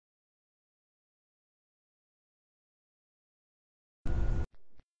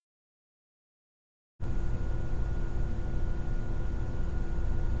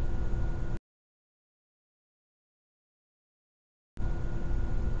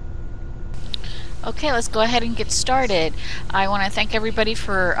Okay, let's go ahead and get started. I want to thank everybody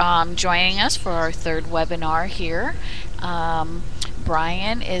for joining us for our third webinar here.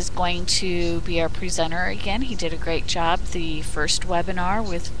 Brian is going to be our presenter again. He did a great job the first webinar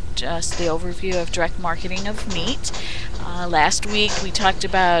with just the overview of direct marketing of meat. Last week we talked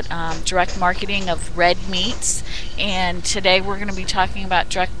about direct marketing of red meats, and today we're going to be talking about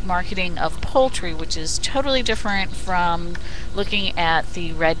direct marketing of poultry, which is totally different from looking at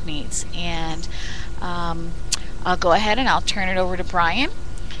the red meats. And I'll go ahead and I'll turn it over to Brian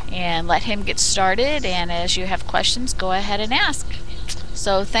and let him get started, and as you have questions, go ahead and ask.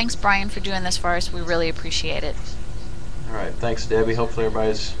 So thanks, Brian, for doing this for us. We really appreciate it. All right, thanks, Debbie. Hopefully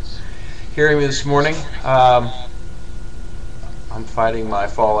everybody's hearing me this morning. I'm fighting my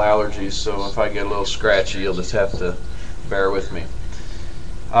fall allergies, so if I get a little scratchy, you'll just have to bear with me.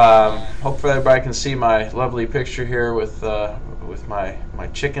 Hopefully everybody can see my lovely picture here with my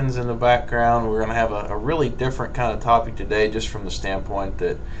chickens in the background. We're going to have a really different kind of topic today, just from the standpoint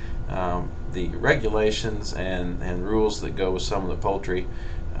that the regulations and rules that go with some of the poultry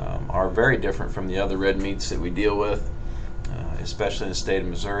are very different from the other red meats that we deal with, especially in the state of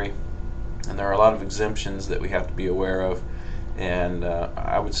Missouri. And there are a lot of exemptions that we have to be aware of. And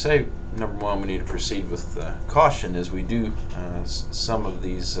I would say, number one, we need to proceed with caution as we do some of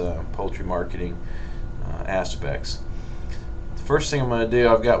these poultry marketing aspects. The first thing I'm going to do,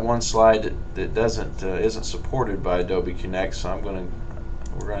 I've got one slide that isn't supported by Adobe Connect, so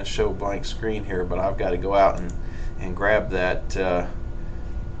we're going to show blank screen here, but I've got to go out and grab that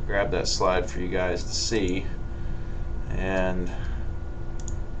slide for you guys to see, and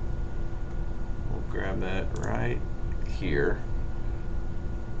we'll grab that right here.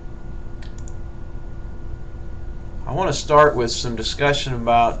 I want to start with some discussion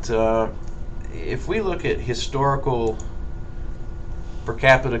about if we look at historical per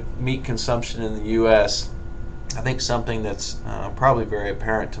capita meat consumption in the U.S., I think something that's probably very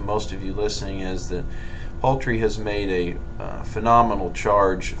apparent to most of you listening is that poultry has made a phenomenal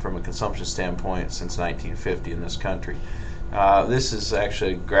charge from a consumption standpoint since 1950 in this country. This is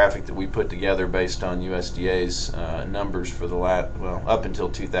actually a graphic that we put together based on USDA's numbers for the up until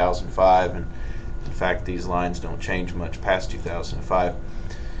 2005, and in fact these lines don't change much past 2005.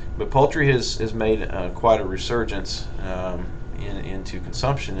 But poultry has made quite a resurgence into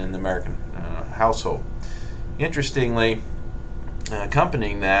consumption in the American household. Interestingly,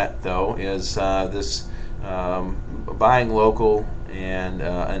 accompanying that, though, is this buying local and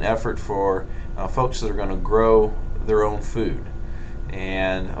an effort for folks that are going to grow their own food.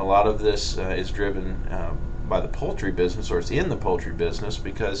 And a lot of this is driven by the poultry business, or it's in the poultry business,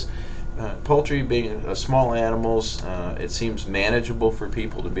 because poultry being small animals, it seems manageable for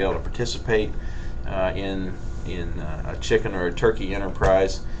people to be able to participate in a chicken or a turkey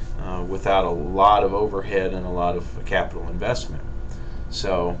enterprise without a lot of overhead and a lot of capital investment.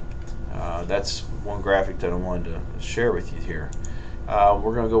 So that's one graphic that I wanted to share with you here.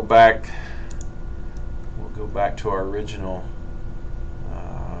 We're going to go back. We'll go back to our original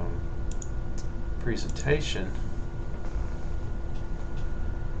presentation,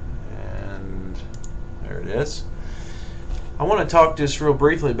 and there it is. I want to talk just real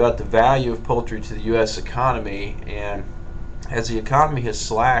briefly about the value of poultry to the U.S. economy, and as the economy has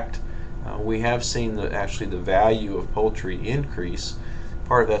slacked, we have seen actually the value of poultry increase.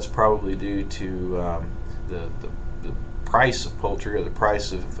 Part of that's probably due to the price of poultry, or the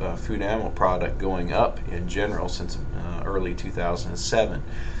price of food animal product, going up in general since early 2007.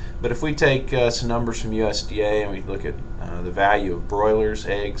 But if we take some numbers from USDA and we look at the value of broilers,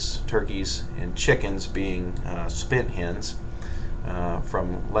 eggs, turkeys, and chickens being spent hens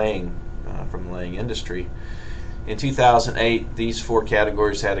from the laying industry, in 2008, these four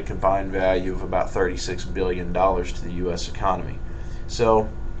categories had a combined value of about $36 billion to the U.S. economy. So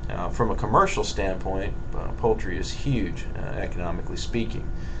from a commercial standpoint, poultry is huge, economically speaking.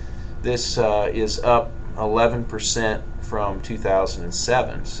 This is up 11% from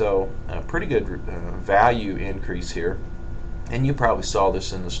 2007, so a pretty good value increase here. And you probably saw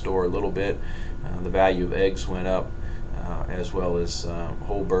this in the store a little bit. The value of eggs went up, as well as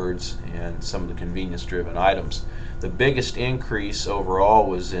whole birds and some of the convenience-driven items. The biggest increase overall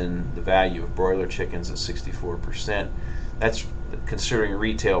was in the value of broiler chickens at 64%. That's considering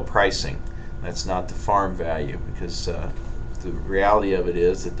retail pricing. That's not the farm value, because the reality of it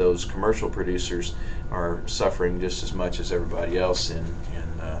is that those commercial producers are suffering just as much as everybody else in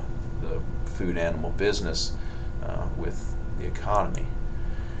the food animal business with the economy.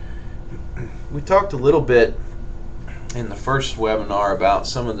 We talked a little bit in the first webinar about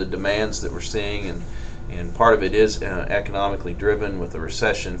some of the demands that we're seeing, and And part of it is economically driven. With the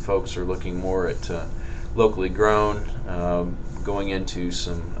recession, folks are looking more at locally grown, going into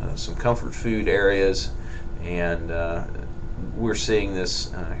some comfort food areas, and we're seeing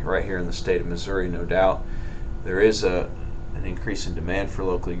this right here in the state of Missouri, no doubt. There is an increase in demand for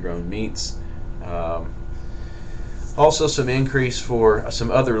locally grown meats. Also some increase for some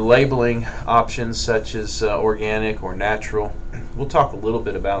other labeling options such as organic or natural. We'll talk a little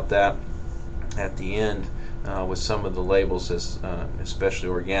bit about that at the end with some of the labels, especially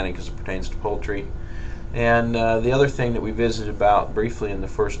organic as it pertains to poultry. And the other thing that we visited about briefly in the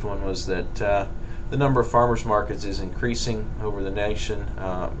first one was that the number of farmers markets is increasing over the nation.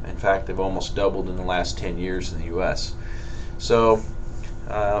 In fact, they've almost doubled in the last 10 years in the U.S. So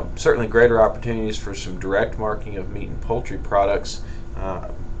certainly greater opportunities for some direct marketing of meat and poultry products,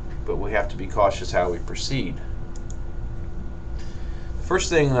 but we have to be cautious how we proceed. First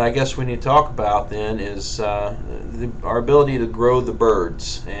thing that I guess we need to talk about then is our ability to grow the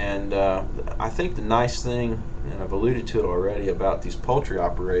birds. And I think the nice thing, and I've alluded to it already, about these poultry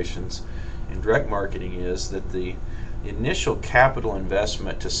operations and direct marketing is that the initial capital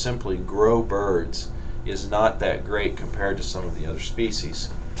investment to simply grow birds is not that great compared to some of the other species.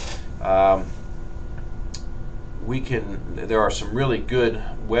 There are some really good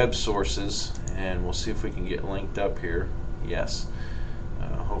web sources, and we'll see if we can get linked up here. Yes.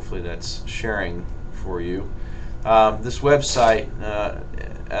 Hopefully that's sharing for you. This website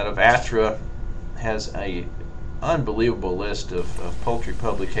out of Atra has a unbelievable list of poultry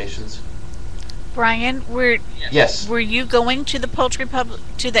publications. Brian, yes. Were you going to the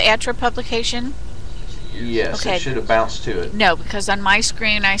to the Atra publication? Yes, okay. It should have bounced to it. No, because on my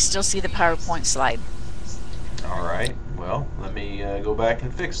screen I still see the PowerPoint slide. All right. Well, let me go back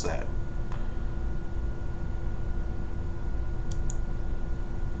and fix that.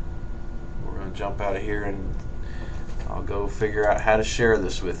 We're going to jump out of here and I'll go figure out how to share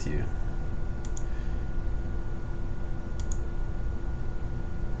this with you.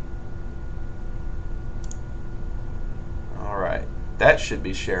 All right. That should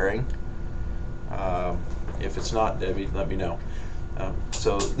be sharing. If it's not, Debbie, let me know.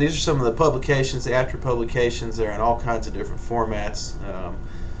 So these are some of the publications, the Atra publications. They're in all kinds of different formats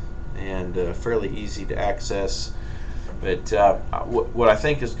and fairly easy to access. But what I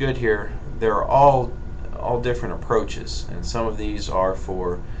think is good here, there are all different approaches, and some of these are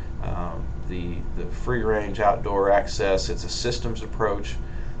for the free-range outdoor access. It's a systems approach.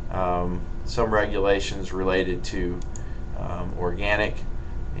 Some regulations related to organic,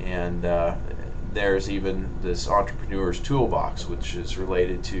 and there's even this entrepreneur's toolbox, which is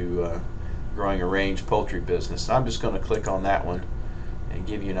related to growing a range poultry business. I'm just going to click on that one and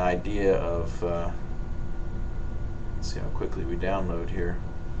give you an idea of, let's see how quickly we download here,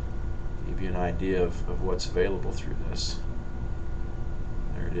 give you an idea of what's available through this.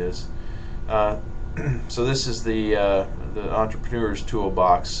 There it is. So this is the entrepreneur's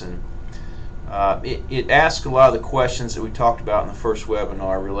toolbox, and it asks a lot of the questions that we talked about in the first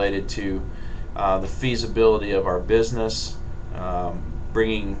webinar related to the feasibility of our business,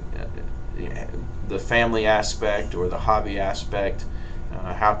 bringing the family aspect or the hobby aspect,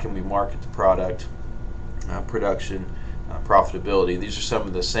 how can we market the product, production, profitability. These are some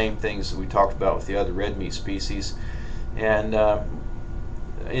of the same things that we talked about with the other red meat species. And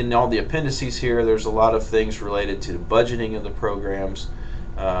in all the appendices here, there's a lot of things related to the budgeting of the programs,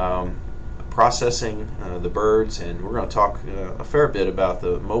 processing the birds, and we're going to talk a fair bit about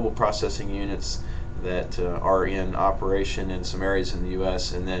the mobile processing units that are in operation in some areas in the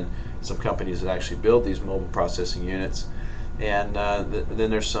U.S., and then some companies that actually build these mobile processing units. And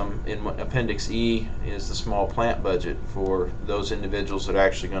then there's some, in Appendix E is the small plant budget for those individuals that are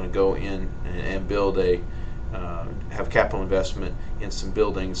actually going to go in and build have capital investment in some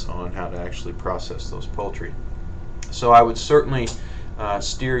buildings on how to actually process those poultry. So I would certainly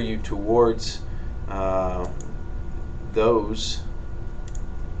steer you towards those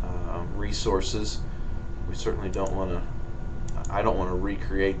resources. We certainly don't want to, I don't want to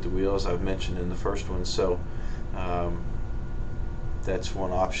recreate the wheel as I've mentioned in the first one, so that's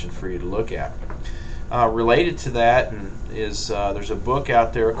one option for you to look at. Related to that is there's a book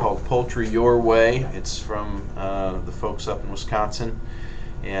out there called Poultry Your Way. It's from the folks up in Wisconsin,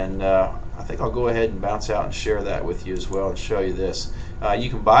 and I think I'll go ahead and bounce out and share that with you as well and show you this. You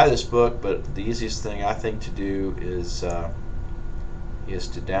can buy this book, but the easiest thing I think to do is to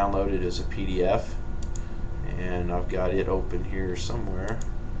download it as a PDF, and I've got it open here somewhere.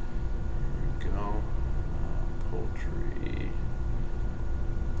 There we go.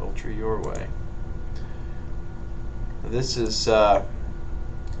 Poultry Your Way. This is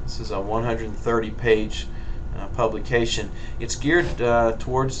This is a 130-page publication. It's geared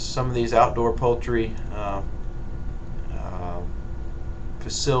towards some of these outdoor poultry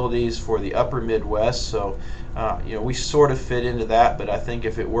facilities for the upper Midwest. So we sort of fit into that, but I think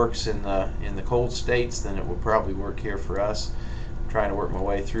if it works in the cold states, then it will probably work here for us. I'm trying to work my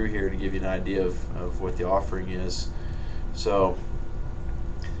way through here to give you an idea of what the offering is. So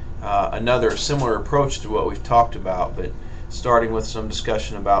another similar approach to what we've talked about, but starting with some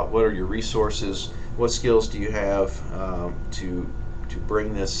discussion about what are your resources, what skills do you have to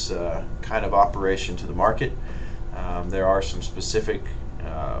bring this kind of operation to the market. There are some specific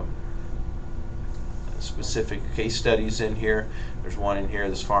case studies in here. There's one in here,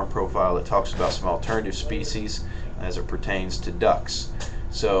 this farm profile, that talks about some alternative species as it pertains to ducks.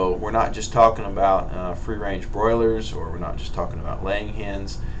 So we're not just talking about free-range broilers, or we're not just talking about laying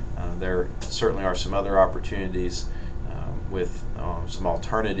hens. There certainly are some other opportunities with some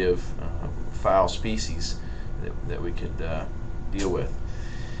alternative fowl species that we could deal with.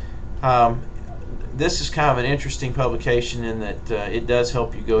 This is kind of an interesting publication in that it does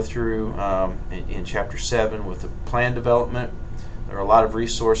help you go through in Chapter 7 with the plan development. There are a lot of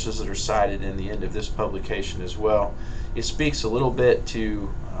resources that are cited in the end of this publication as well. It speaks a little bit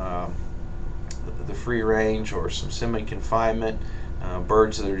to the free range or some semi-confinement,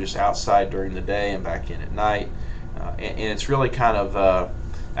 birds that are just outside during the day and back in at night. And it's really kind of a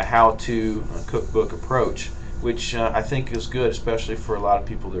how-to cookbook approach, which I think is good, especially for a lot of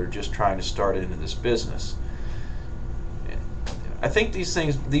people that are just trying to start into this business. I think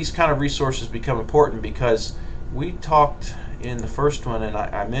these kind of resources become important because we talked in the first one, and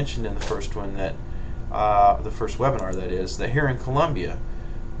I mentioned in the first one that the first webinar, that is, that here in Columbia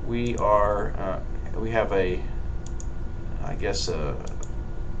we have a, I guess,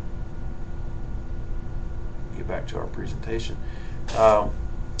 get back to our presentation.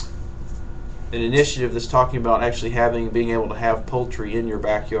 An initiative that's talking about actually being able to have poultry in your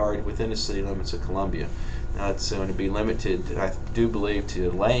backyard within the city limits of Columbia. Now it's going to be limited, I do believe,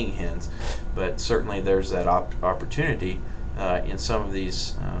 to laying hens, but certainly there's that opportunity in some of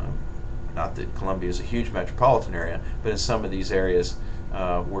these, not that Columbia is a huge metropolitan area, but in some of these areas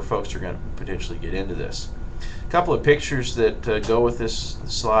where folks are going to potentially get into this. A couple of pictures that go with this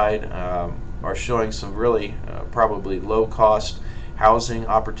slide are showing some really probably low-cost housing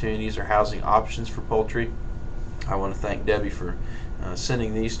opportunities or housing options for poultry. I want to thank Debbie for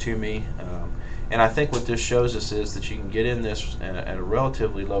sending these to me. And I think what this shows us is that you can get in this at a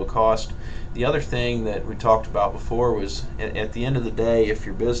relatively low cost. The other thing that we talked about before was at the end of the day, if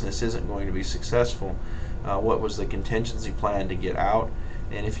your business isn't going to be successful, what was the contingency plan to get out?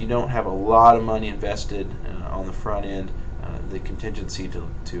 And if you don't have a lot of money invested on the front end, the contingency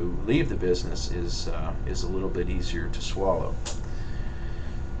to leave the business is a little bit easier to swallow.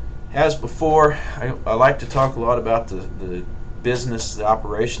 As before, I like to talk a lot about the business, the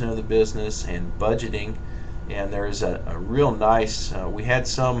operation of the business, and budgeting. And there is a real nice, we had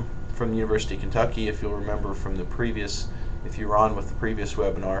some from the University of Kentucky, if you'll remember from the previous, if you were on with the previous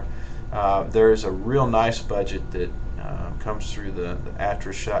webinar. There is a real nice budget that comes through the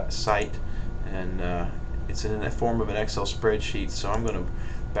ATRA site, and it's in the form of an Excel spreadsheet. So I'm going to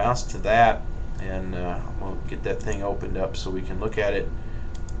bounce to that, and I'm going to get that thing opened up so we can look at it.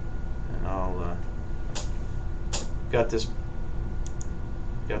 And I'll got this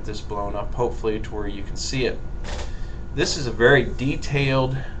blown up hopefully to where you can see it. This is a very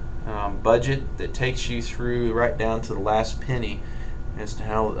detailed budget that takes you through right down to the last penny as to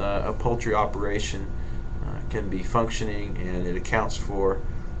how a poultry operation can be functioning, and it accounts for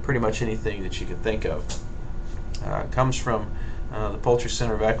pretty much anything that you can think of. It comes from the Poultry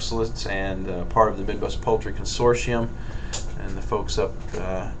Center of Excellence and part of the Midwest Poultry Consortium and the folks up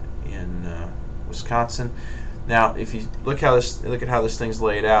in Wisconsin. Now, if you look at how this thing's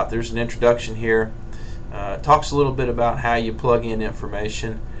laid out, there's an introduction here. It talks a little bit about how you plug in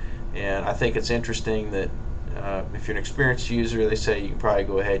information, and I think it's interesting that if you're an experienced user, they say you can probably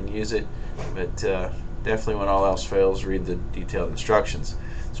go ahead and use it, but definitely when all else fails, read the detailed instructions.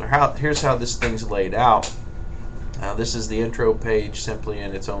 So here's how this thing's laid out. This is the intro page simply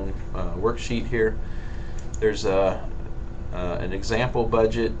in its own worksheet here. There's an example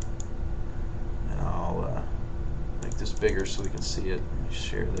budget, and I'll make this bigger so we can see it. Let me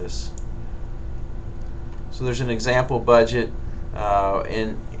share this. So there's an example budget,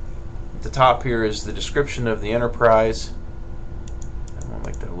 and at the top here is the description of the enterprise. I'm going to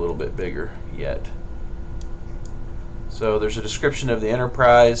make that a little bit bigger yet. So there's a description of the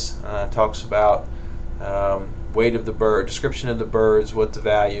enterprise, talks about weight of the bird, description of the birds, what the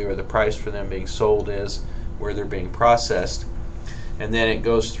value or the price for them being sold is, where they're being processed. and then it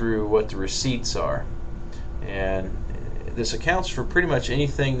goes through what the receipts are. And this accounts for pretty much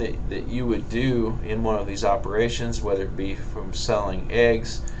anything that you would do in one of these operations, whether it be from selling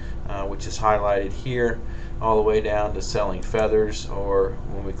eggs, which is highlighted here, all the way down to selling feathers, or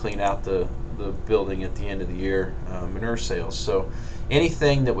when we clean out the building at the end of the year, manure sales. So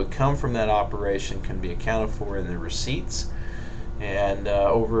anything that would come from that operation can be accounted for in the receipts. And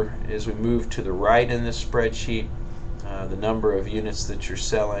over as we move to the right in this spreadsheet, the number of units that you're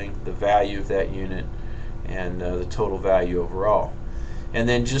selling, the value of that unit, and the total value overall. And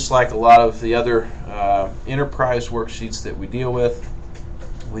then, just like a lot of the other enterprise worksheets that we deal with,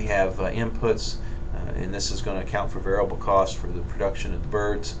 we have inputs, and this is going to account for variable costs for the production of the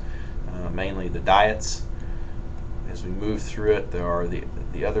birds, mainly the diets. As we move through it, there are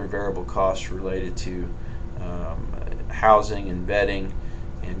the other variable costs related to housing and bedding,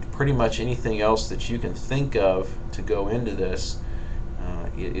 and pretty much anything else that you can think of to go into this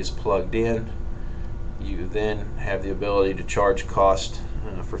is plugged in. You then have the ability to charge cost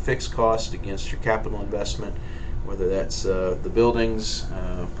for fixed cost against your capital investment, whether that's the buildings,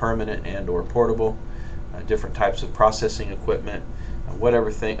 permanent and or portable, different types of processing equipment,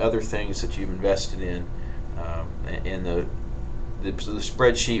 whatever other things that you've invested in, and the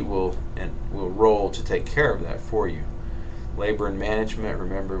spreadsheet will roll to take care of that for you. Labor and management,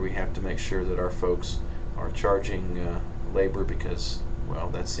 remember, we have to make sure that our folks are charging labor, because, well,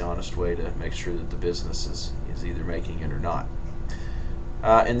 that's the honest way to make sure that the business is either making it or not.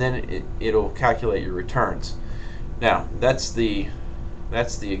 And then it'll calculate your returns. Now, that's the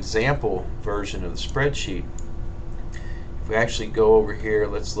example version of the spreadsheet. If we actually go over here,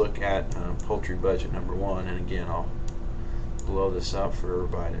 let's look at poultry budget number 1, and again, I'll blow this up for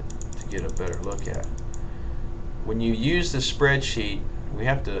everybody to get a better look at. When you use the spreadsheet, we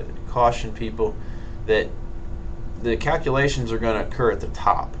have to caution people that the calculations are going to occur at the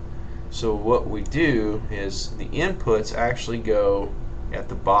top. So what we do is the inputs actually go at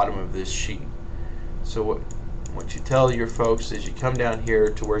the bottom of this sheet. So what you tell your folks is you come down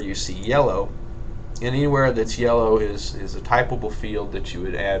here to where you see yellow, and anywhere that's yellow is a typable field that you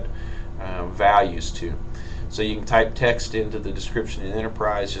would add values to. So you can type text into the description in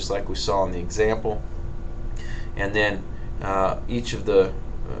Enterprise, just like we saw in the example, and then each of the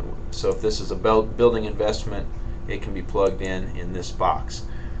so if this is a building investment, it can be plugged in this box.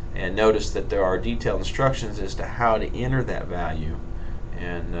 And notice that there are detailed instructions as to how to enter that value,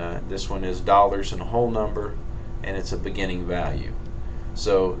 and this one is dollars and a whole number, and it's a beginning value.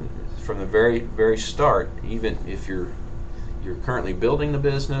 So from the very start, even if you're currently building the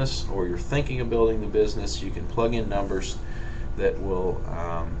business or you're thinking of building the business, you can plug in numbers that will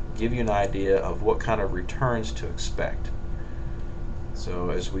give you an idea of what kind of returns to expect.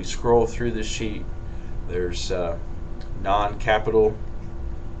 So as we scroll through the sheet, there's non-capital,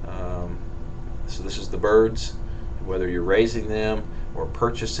 so this is the birds. Whether you're raising them or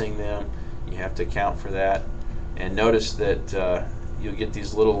purchasing them, you have to account for that. And notice that you'll get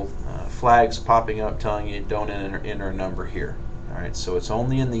these little flags popping up telling you don't enter a number here. Alright, so it's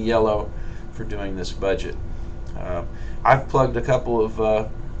only in the yellow for doing this budget. I've plugged a couple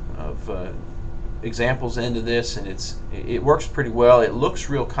of examples into this, and it works pretty well. It looks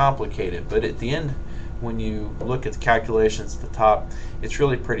real complicated, but at the end, when you look at the calculations at the top, it's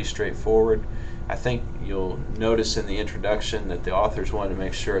really pretty straightforward. I think you'll notice in the introduction that the authors wanted to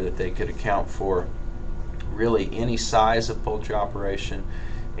make sure that they could account for really any size of poultry operation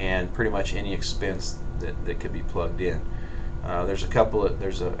and pretty much any expense that could be plugged in. There's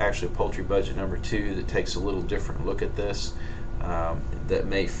actually a poultry budget number 2 that takes a little different look at this, that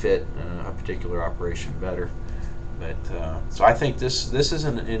may fit a particular operation better. But so I think this is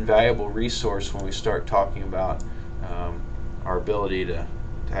an invaluable resource when we start talking about our ability to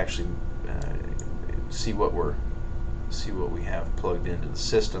actually see what we have plugged into the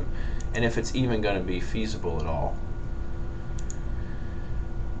system, and if it's even going to be feasible at all.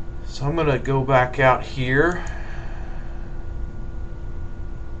 So I'm going to go back out here,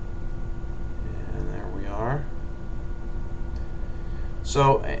 and there we are.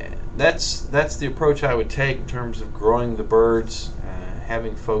 So that's the approach I would take in terms of growing the birds,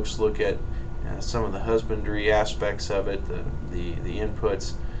 having folks look at some of the husbandry aspects of it, the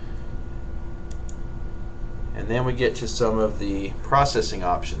inputs, and then we get to some of the processing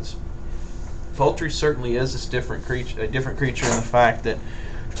options. Poultry certainly is a different creature in the fact that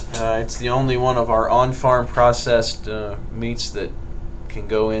it's the only one of our on-farm processed meats that can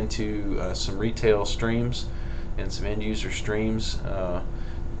go into some retail streams and some end-user streams.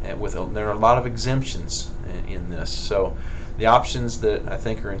 There are a lot of exemptions in this. So the options that I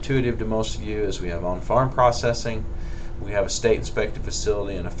think are intuitive to most of you is we have on-farm processing, We have a state inspected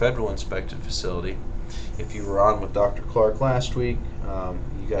facility and a federal inspected facility. If you were on with Dr. Clark last week,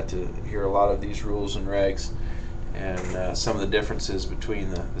 you got to hear a lot of these rules and regs and some of the differences between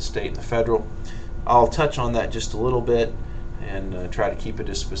the state and the federal. I'll touch on that just a little bit and try to keep it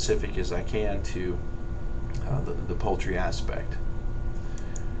as specific as I can to the poultry aspect.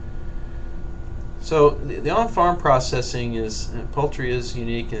 So the on-farm processing is, poultry is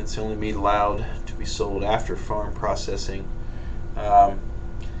unique, and it's the only meat allowed to be sold after farm processing.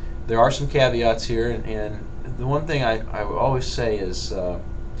 There are some caveats here, and the one thing I always say is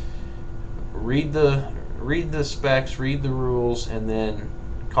read the specs, read the rules, and then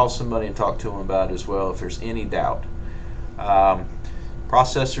call somebody and talk to them about it as well if there's any doubt.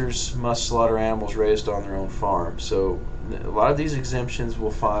 Processors must slaughter animals raised on their own farm. So a lot of these exemptions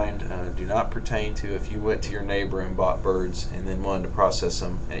we'll find do not pertain to if you went to your neighbor and bought birds and then wanted to process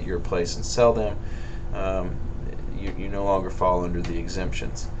them at your place and sell them. You no longer fall under the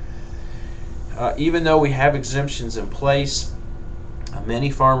exemptions. Even though we have exemptions in place, many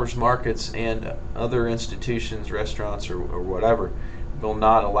farmers markets and other institutions, restaurants or whatever, will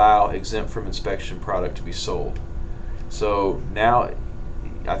not allow exempt from inspection product to be sold. So now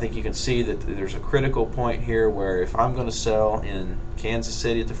I think you can see that there's a critical point here where if I'm going to sell in Kansas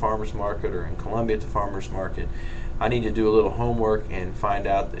City at the farmers market or in Columbia at the farmers market, I need to do a little homework and find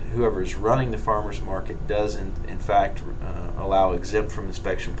out that whoever is running the farmers market does in fact allow exempt from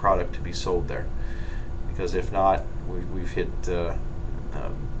inspection product to be sold there. Because if not, we've hit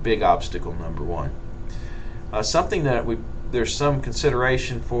big obstacle number one. Something that there's some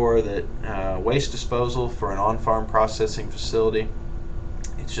consideration for, that waste disposal for an on-farm processing facility.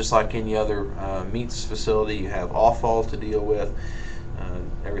 It's just like any other meats facility. You have offal to deal with,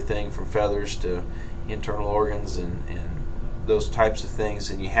 everything from feathers to internal organs and those types of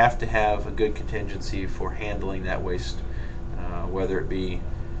things, and you have to have a good contingency for handling that waste, whether it be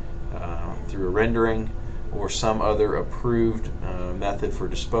through a rendering or some other approved method for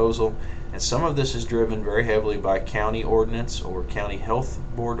disposal. And some of this is driven very heavily by county ordinance or county health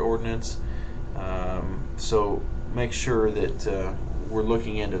board ordinance. So make sure that we're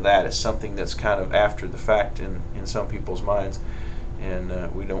looking into that as something that's kind of after the fact in some people's minds,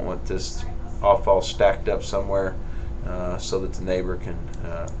 and we don't want this offal stacked up somewhere so that the neighbor can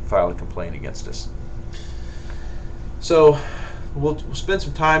file a complaint against us. So we'll spend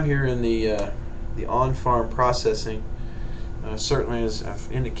some time here in the on-farm processing. Certainly, as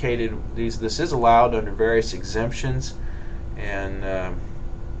I've indicated, this is allowed under various exemptions, and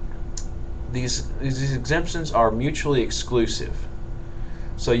these exemptions are mutually exclusive.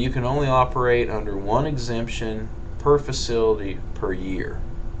 So you can only operate under one exemption per facility per year.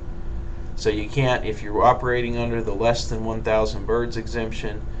 So you can't, if you're operating under the less than 1,000 birds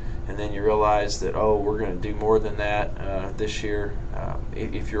exemption, and then you realize that, oh, we're going to do more than that this year.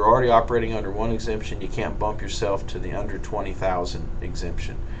 If you're already operating under one exemption, you can't bump yourself to the under 20,000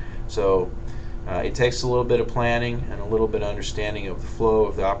 exemption. So it takes a little bit of planning and a little bit of understanding of the flow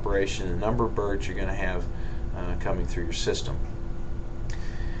of the operation and the number of birds you're going to have coming through your system.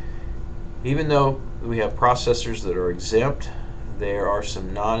 Even though we have processors that are exempt, there are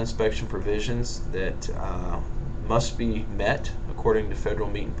some non-inspection provisions that must be met according to Federal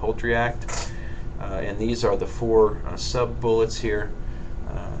Meat and Poultry Act, and these are the four sub-bullets here.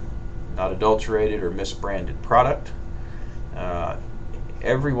 Not adulterated or misbranded product.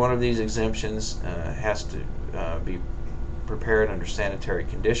 Every one of these exemptions has to be prepared under sanitary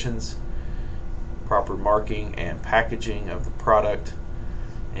conditions, proper marking and packaging of the product,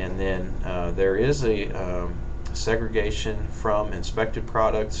 and then there is a segregation from inspected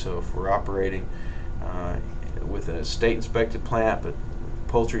products. So if we're operating with a state inspected plant but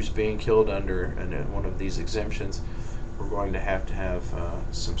poultry is being killed under one of these exemptions, we're going to have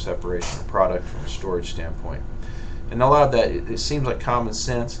some separation of product from a storage standpoint. And a lot of that, it seems like common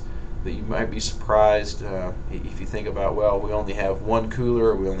sense, but you might be surprised if you think about, well, we only have one cooler,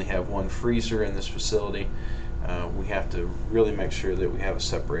 or we only have one freezer in this facility. We have to really make sure that we have a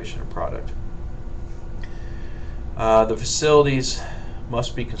separation of product. The facilities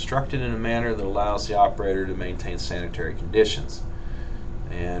must be constructed in a manner that allows the operator to maintain sanitary conditions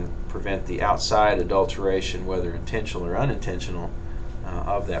and prevent the outside adulteration, whether intentional or unintentional,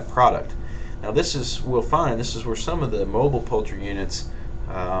 of that product. Now we'll find this is where some of the mobile poultry units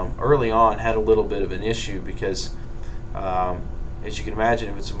early on had a little bit of an issue, because as you can imagine,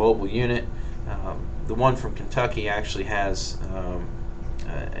 if it's a mobile unit, the one from Kentucky actually has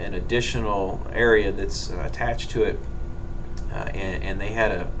an additional area that's attached to it, and they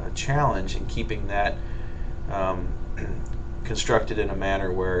had a challenge in keeping that constructed in a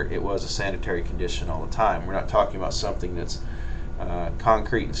manner where it was a sanitary condition all the time. We're not talking about something that's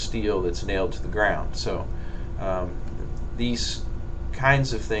concrete and steel that's nailed to the ground. So these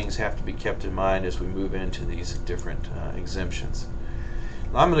kinds of things have to be kept in mind as we move into these different exemptions.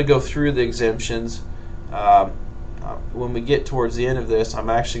 Now, I'm going to go through the exemptions. When we get towards the end of this, I'm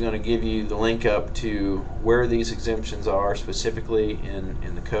actually going to give you the link up to where these exemptions are specifically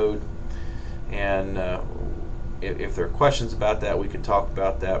in the code, and if there are questions about that, we can talk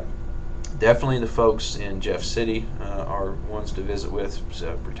about that. Definitely the folks in Jeff City are ones to visit with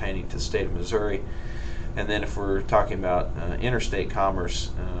pertaining to the state of Missouri. And then if we're talking about interstate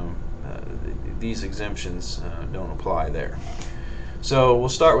commerce, these exemptions don't apply there. So we'll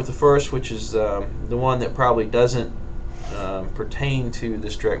start with the first, which is the one that probably doesn't pertain to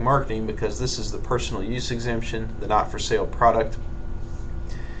this direct marketing, because this is the personal use exemption, the not for sale product.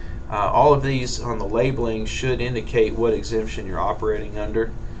 All of these on the labeling should indicate what exemption you're operating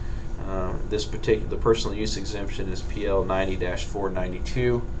under. The personal use exemption is PL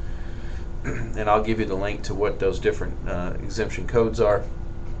 90-492, and I'll give you the link to what those different exemption codes are.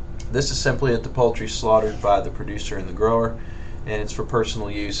 This is simply that the poultry slaughtered by the producer and the grower, and it's for personal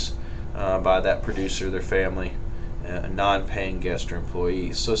use by that producer, their family, non-paying guest or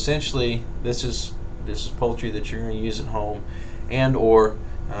employees. So essentially, this is poultry that you're going to use at home, and or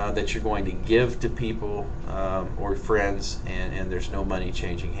that you're going to give to people or friends, and there's no money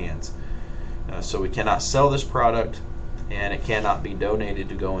changing hands. So we cannot sell this product, and it cannot be donated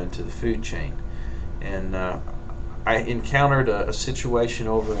to go into the food chain. And I encountered a situation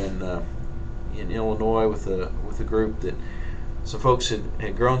over in Illinois with a group that some folks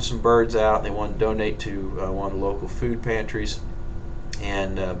had grown some birds out. They wanted to donate to one of the local food pantries,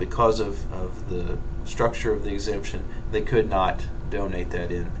 and because of the structure of the exemption, they could not donate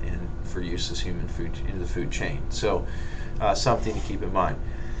that in for use as human food into the food chain. So something to keep in mind.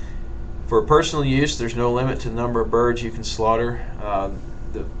 For personal use, there's no limit to the number of birds you can slaughter.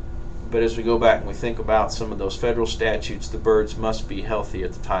 But as we go back and we think about some of those federal statutes, the birds must be healthy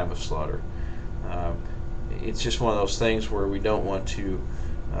at the time of slaughter. It's just one of those things where we don't want to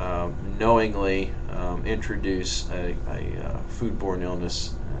knowingly introduce a foodborne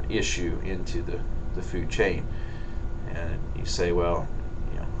illness issue into the food chain. And you say, well,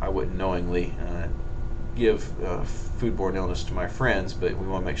 I wouldn't knowingly give foodborne illness to my friends, but we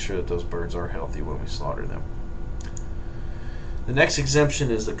want to make sure that those birds are healthy when we slaughter them. The next exemption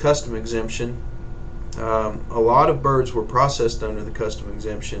is the custom exemption. A lot of birds were processed under the custom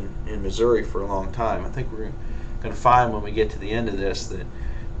exemption in Missouri for a long time. I think we're going to find when we get to the end of this that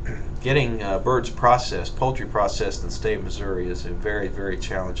getting birds processed, poultry processed in the state of Missouri is a very, very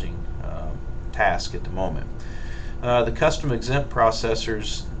challenging task at the moment. The custom exempt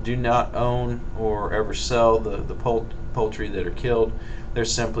processors do not own or ever sell the poultry that are killed. They're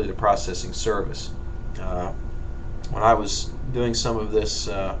simply the processing service. When I was doing some of this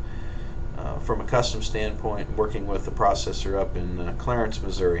from a custom standpoint, working with the processor up in Clarence,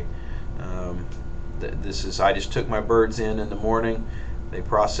 Missouri, I just took my birds in the morning, they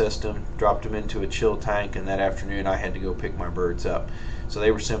processed them, dropped them into a chill tank, and that afternoon I had to go pick my birds up. So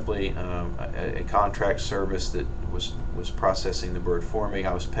they were simply a contract service that was processing the bird for me.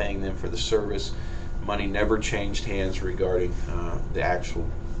 I was paying them for the service. Money never changed hands regarding the actual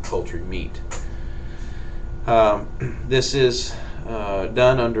poultry meat. This is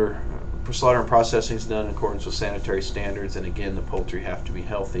done under slaughter and processing is done in accordance with sanitary standards, and again, the poultry have to be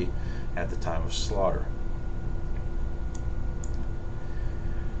healthy at the time of slaughter.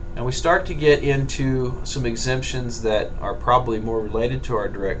 And we start to get into some exemptions that are probably more related to our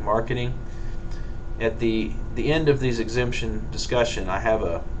direct marketing. At the end of these exemption discussion, I have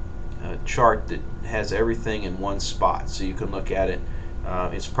a chart that has everything in one spot, so you can look at it.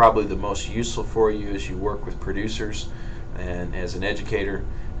 It's probably the most useful for you as you work with producers and as an educator,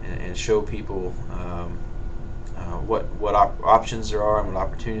 and show people what options there are and what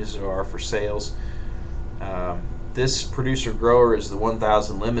opportunities there are for sales. This producer grower is the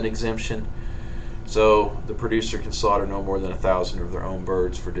 1,000 limit exemption, so the producer can slaughter no more than 1,000 of their own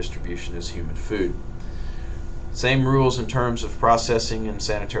birds for distribution as human food. Same rules in terms of processing and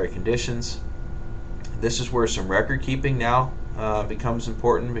sanitary conditions. This is where some record keeping now becomes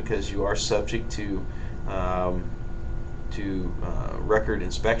important, because you are subject to record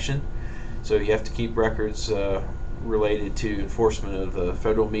inspection. So you have to keep records related to enforcement of the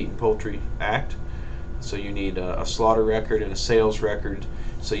Federal Meat and Poultry Act. So you need a slaughter record and a sales record,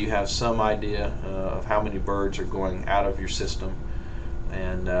 so you have some idea of how many birds are going out of your system.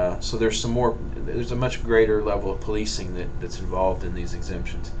 And so there's a much greater level of policing that's involved in these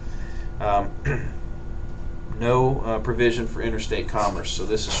exemptions. no provision for interstate commerce. So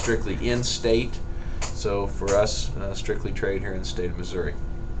this is strictly in-state. So for us, strictly trade here in the state of Missouri.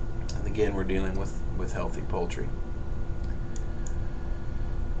 And again, we're dealing with healthy poultry.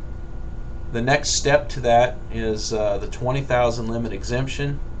 The next step to that is the 20,000 limit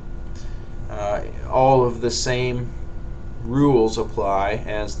exemption. All of the same rules apply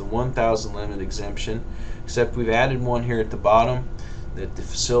as the 1,000 limit exemption, except we've added one here at the bottom, that the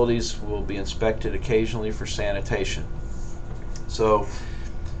facilities will be inspected occasionally for sanitation. So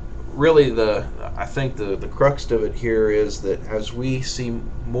really I think the crux of it here is that as we see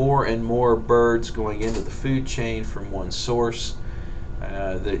more and more birds going into the food chain from one source,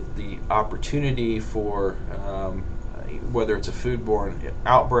 the opportunity for whether it's a foodborne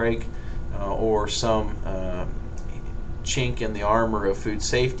outbreak or some chink in the armor of food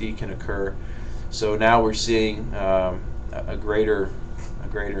safety can occur. So now we're seeing a greater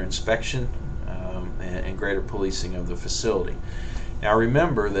inspection and greater policing of the facility. Now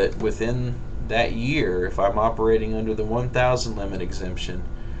remember that within that year, if I'm operating under the 1,000 limit exemption,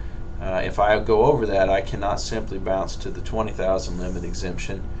 if I go over that, I cannot simply bounce to the 20,000 limit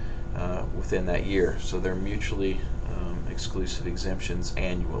exemption within that year. So they're mutually exclusive exemptions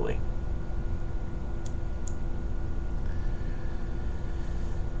annually.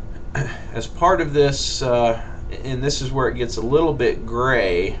 As part of this, and this is where it gets a little bit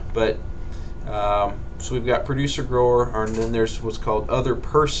gray, but so we've got producer grower, and then there's what's called other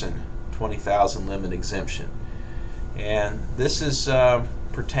person 20,000 limit exemption, and this is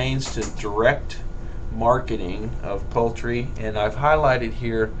pertains to direct marketing of poultry, and I've highlighted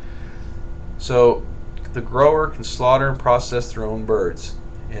here. So the grower can slaughter and process their own birds,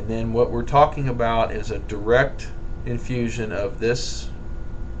 and then what we're talking about is a direct infusion of this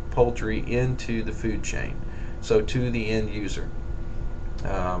poultry into the food chain, so to the end user,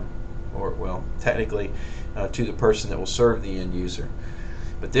 or well, technically to the person that will serve the end user.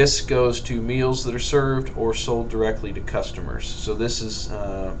 But this goes to meals that are served or sold directly to customers. So this is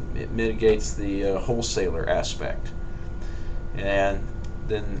it mitigates the wholesaler aspect. And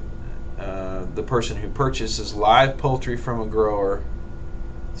then the person who purchases live poultry from a grower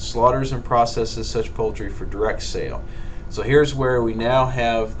slaughters and processes such poultry for direct sale. So here's where we now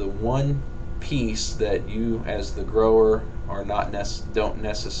have the one piece that you as the grower are don't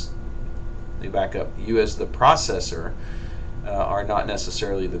necessarily, back up, you as the processor are not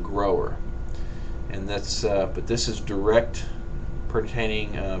necessarily the grower, and that's but this is direct,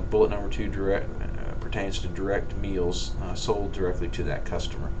 pertaining bullet number 2 direct pertains to direct meals sold directly to that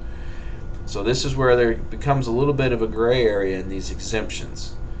customer. So this is where there becomes a little bit of a gray area in these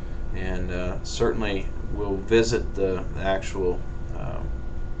exemptions, and certainly we'll visit the actual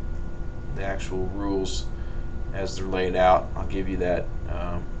rules as they're laid out. I'll give you that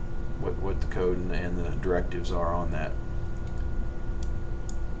what the code and the directives are on that.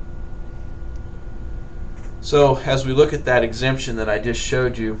 So as we look at that exemption that I just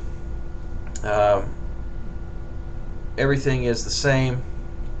showed you, everything is the same.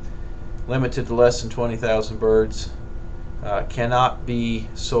 Limited to less than 20,000 birds. Cannot be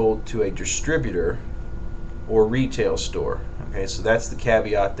sold to a distributor or retail store. Okay, so that's the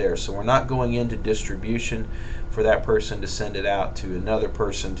caveat there. So we're not going into distribution for that person to send it out to another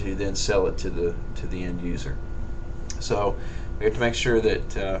person to then sell it to the end user. So we have to make sure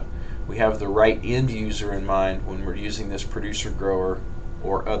that we have the right end user in mind when we're using this producer grower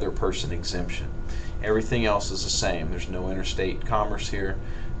or other person exemption. Everything else is the same. There's no interstate commerce here.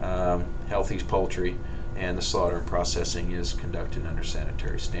 Healthy poultry and the slaughter and processing is conducted under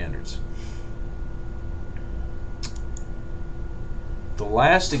sanitary standards. The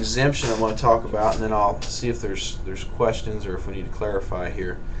last exemption I want to talk about, and then I'll see if there's questions or if we need to clarify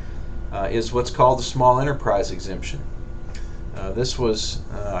here, is what's called the small enterprise exemption. This was,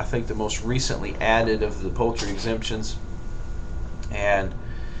 I think, the most recently added of the poultry exemptions. And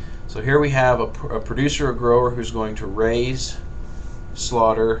so here we have a producer or grower who's going to raise,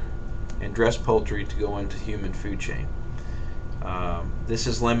 slaughter, and dress poultry to go into human food chain. This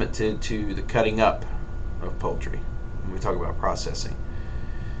is limited to the cutting up of poultry when we talk about processing.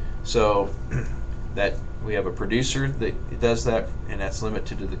 So that we have a producer that does that, and that's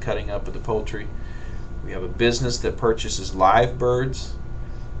limited to the cutting up of the poultry. We have a business that purchases live birds,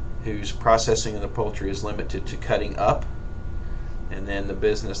 whose processing of the poultry is limited to cutting up, and then the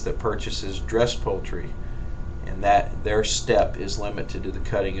business that purchases dressed poultry, and that their step is limited to the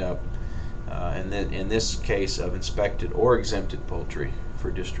cutting up, and then in this case of inspected or exempted poultry for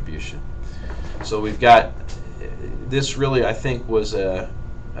distribution. So we've got this. Really, I think, was a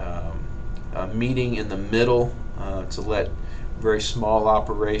meeting in the middle to let very small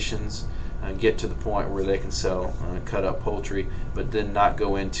operations get to the point where they can sell cut up poultry, but then not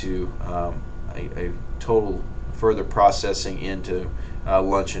go into a total further processing into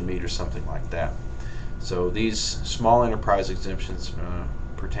luncheon meat or something like that. So these small enterprise exemptions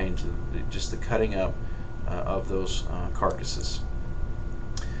pertain to just the cutting up of those carcasses.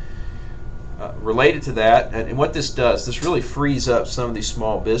 Related to that, and what this does, this really frees up some of these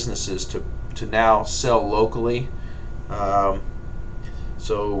small businesses to now sell locally.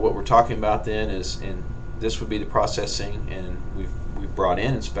 So what we're talking about then is, and this would be the processing, and we've brought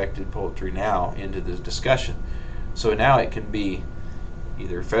in inspected poultry now into the discussion. So now it can be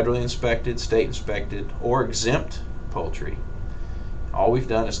either federally inspected, state inspected, or exempt poultry. All we've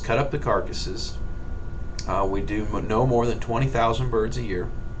done is cut up the carcasses. We do no more than 20,000 birds a year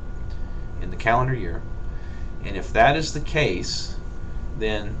in the calendar year, and if that is the case,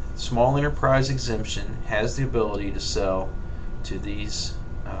 then small enterprise exemption has the ability to sell to these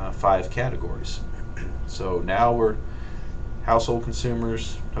 5 categories. So now we're household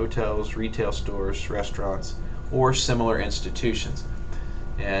consumers, hotels, retail stores, restaurants, or similar institutions.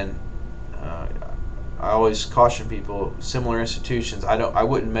 And I always caution people, similar institutions, I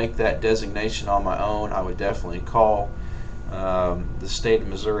wouldn't make that designation on my own. I would definitely call the state of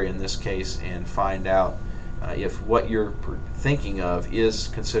Missouri in this case and find out if what you're thinking of is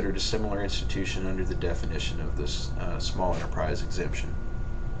considered a similar institution under the definition of this small enterprise exemption.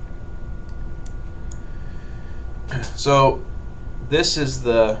 So this is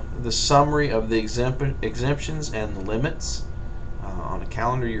the summary of the exemptions and the limits on a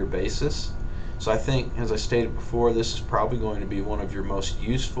calendar year basis. So I think, as I stated before, this is probably going to be one of your most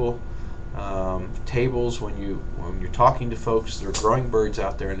useful tables when you're talking to folks that are growing birds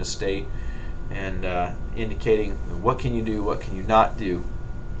out there in the state, and indicating what can you do, what can you not do.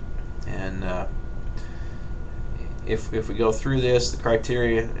 And if we go through this, the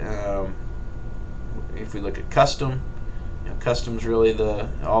criteria, if we look at custom, custom's really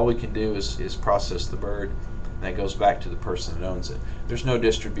all we can do is process the bird, and that goes back to the person that owns it. There's no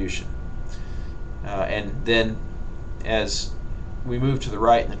distribution. And then as we move to the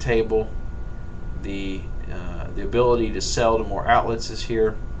right in the table, the ability to sell to more outlets is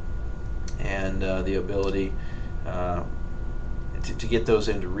here, and the ability to get those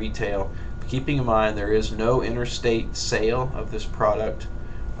into retail. Keeping in mind there is no interstate sale of this product.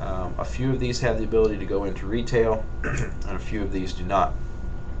 A few of these have the ability to go into retail, and a few of these do not.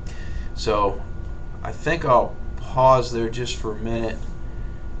 So I think I'll pause there just for a minute.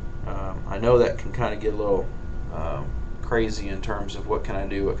 I know that can kind of get a little crazy in terms of what can I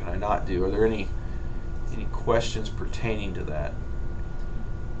do, what can I not do. Are there any questions pertaining to that?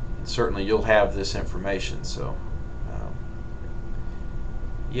 And certainly you'll have this information. So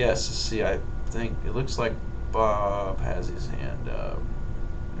yes, let's see, I think it looks like Bob has his hand up.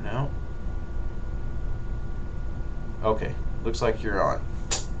 No? Okay, looks like you're on.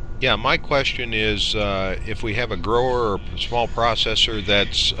 Yeah, my question is, if we have a grower or small processor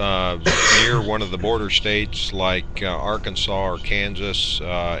that's near one of the border states like Arkansas or Kansas,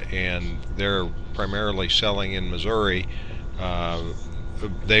 and they're primarily selling in Missouri,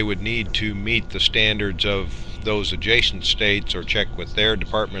 they would need to meet the standards of those adjacent states, or check with their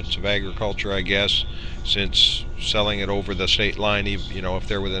departments of agriculture, I guess, since selling it over the state line, if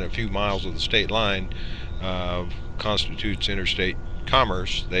they're within a few miles of the state line, constitutes interstate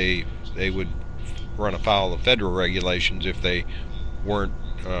commerce. They would run afoul of federal regulations if they weren't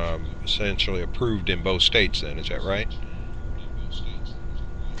essentially approved in both states. Then, is that right?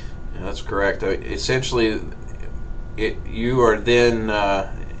 Yeah, that's correct. Essentially, you are then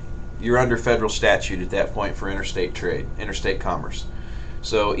you're under federal statute at that point for interstate trade, interstate commerce.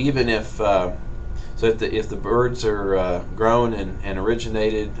 So even if if the birds are grown and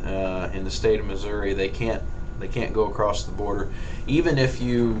originated in the state of Missouri, they can't go across the border. Even if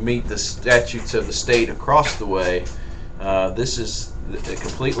you meet the statutes of the state across the way, this is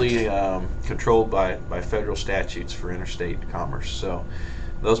completely controlled by federal statutes for interstate commerce. So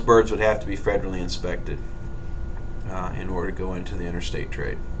those birds would have to be federally inspected in order to go into the interstate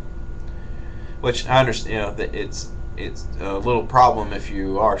trade. Which I understand, that it's a little problem if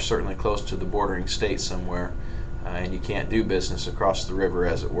you are certainly close to the bordering state somewhere and you can't do business across the river,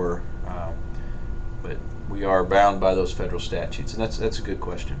 as it were. But we are bound by those federal statutes, and that's a good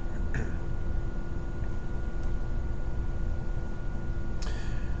question.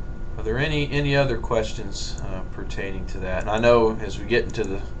 Are there any other questions pertaining to that? And I know as we get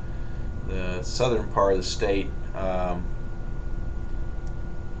into the southern part of the state,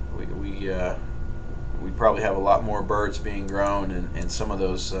 we probably have a lot more birds being grown, and some of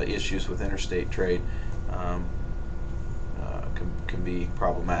those issues with interstate trade can be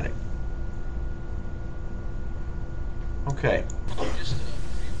problematic. Okay.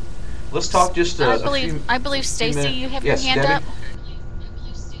 Let's talk just a few. I believe Stacy, you have yes, your hand Debbie? up.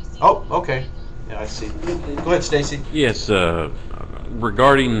 Oh, okay. Yeah, I see. Go ahead, Stacy. Yes,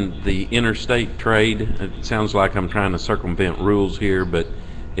 regarding the interstate trade, it sounds like I'm trying to circumvent rules here, but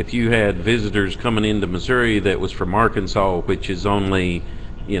if you had visitors coming into Missouri that was from Arkansas, which is only,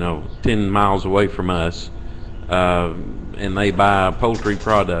 10 miles away from us, and they buy poultry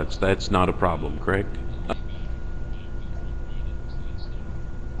products, that's not a problem, correct?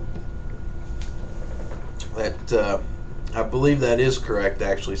 That I believe that is correct,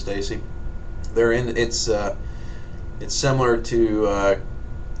 actually, Stacy. It's similar to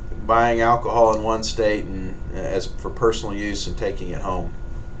buying alcohol in one state and as for personal use and taking it home.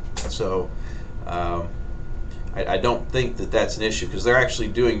 So I don't think that that's an issue because they're actually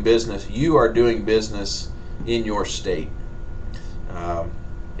doing business. You are doing business in your state.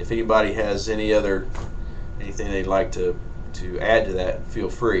 If anybody has anything they'd like to add to that, feel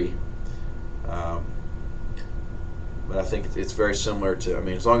free. But I think it's very similar to,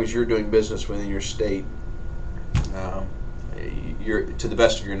 as long as you're doing business within your state, to the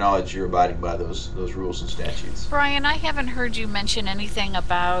best of your knowledge, you're abiding by those rules and statutes. Brian, I haven't heard you mention anything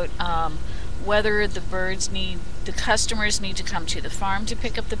about whether the customers need to come to the farm to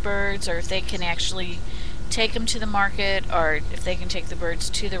pick up the birds, or if they can actually take them to the market, or if they can take the birds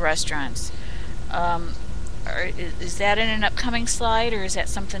to the restaurants. Is that in an upcoming slide, or is that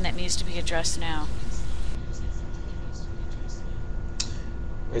something that needs to be addressed now?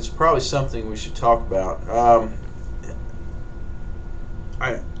 It's probably something we should talk about.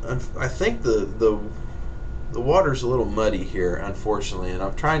 I think the water's a little muddy here, unfortunately, and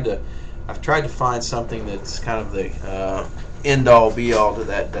I've tried to find something that's kind of the end all be all to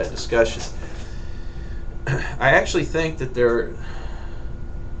that discussion. I actually think that there's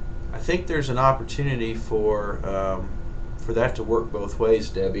an opportunity for that to work both ways,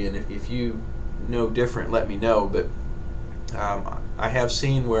 Debbie. And if you know different, let me know. But I have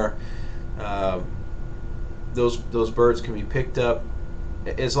seen where those birds can be picked up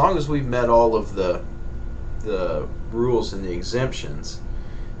as long as we've met all of the rules and the exemptions.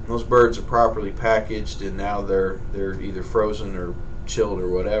 Those birds are properly packaged, and now they're either frozen or chilled or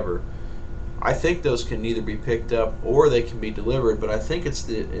whatever. I think those can either be picked up or they can be delivered, but I think it's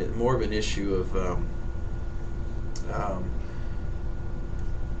more of an issue of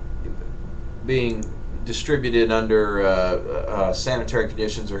being distributed under sanitary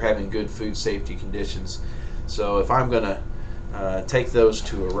conditions or having good food safety conditions. So if I'm going to take those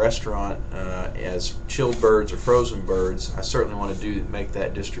to a restaurant as chilled birds or frozen birds, I certainly want to make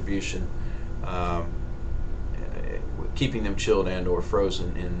that distribution, keeping them chilled and or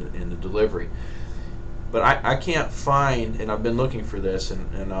frozen in the delivery. But I can't find, and I've been looking for this,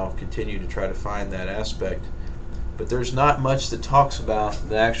 and I'll continue to try to find that aspect, but there's not much that talks about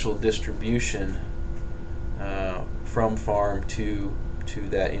the actual distribution from farm to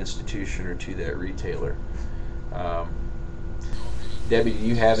that institution or to that retailer. Debbie, do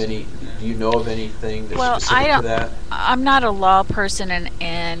you know of anything that's specific to that? I'm not a law person,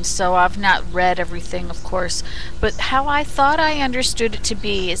 and so I've not read everything, of course. But how I thought I understood it to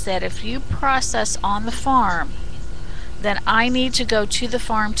be is that if you process on the farm, then I need to go to the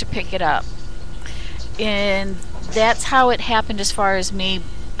farm to pick it up. And that's how it happened as far as me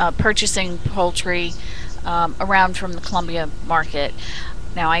purchasing poultry around from the Columbia market.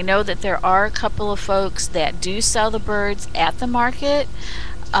 Now, I know that there are a couple of folks that do sell the birds at the market.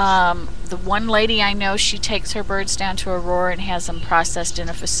 The one lady I know, she takes her birds down to Aurora and has them processed in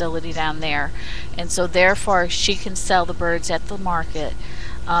a facility down there. And so therefore she can sell the birds at the market.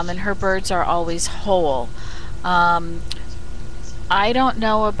 And her birds are always whole. I don't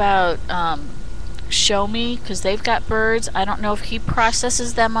know about Show Me, because they've got birds. I don't know if he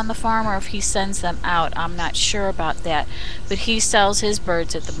processes them on the farm or if he sends them out. I'm not sure about that, but he sells his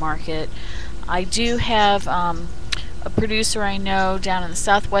birds at the market. I do have a producer I know down in the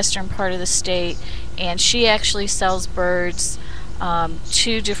southwestern part of the state, and she actually sells birds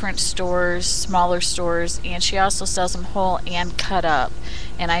to different stores, smaller stores, and she also sells them whole and cut up,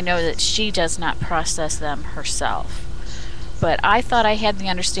 and I know that she does not process them herself. But I thought I had the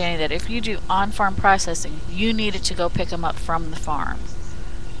understanding that if you do on-farm processing, you needed to go pick them up from the farm.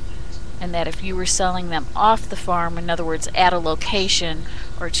 And that if you were selling them off the farm, in other words, at a location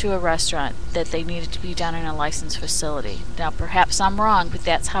or to a restaurant, that they needed to be done in a licensed facility. Now, perhaps I'm wrong, but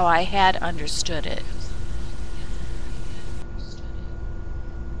that's how I had understood it.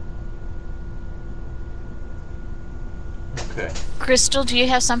 Okay. Crystal, do you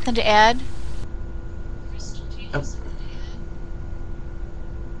have something to add?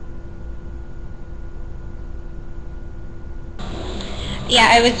 Yeah,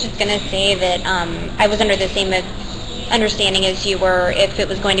 I was just going to say that I was under the same understanding as you were. If it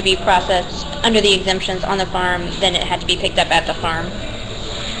was going to be processed under the exemptions on the farm, then it had to be picked up at the farm.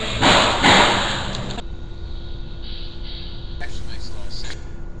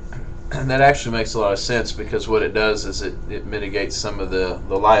 And that actually makes a lot of sense, because what it does is it mitigates some of the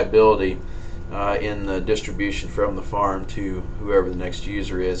liability in the distribution from the farm to whoever the next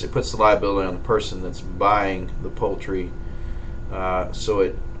user is. It puts the liability on the person that's buying the poultry, so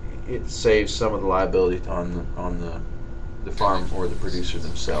it saves some of the liability on the farm or the producer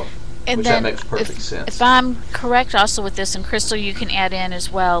themselves. And which then that makes perfect sense. If I'm correct also with this, and Crystal, you can add in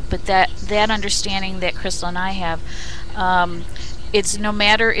as well, but that understanding that Crystal and I have, it's no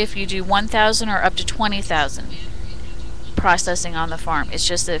matter if you do 1,000 or up to 20,000 processing on the farm. It's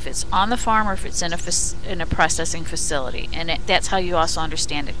just that if it's on the farm or if it's in a processing facility, and that's how you also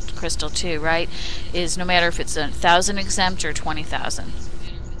understand it, Crystal, too, right? Is no matter if it's 1,000 exempt or 20,000.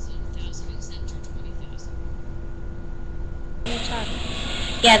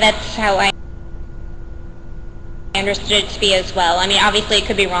 Yeah, that's how I understood it to be as well. I mean, obviously it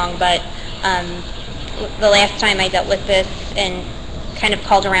could be wrong, but the last time I dealt with this and kind of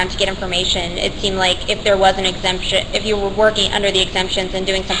called around to get information, it seemed like if there was an exemption, if you were working under the exemptions and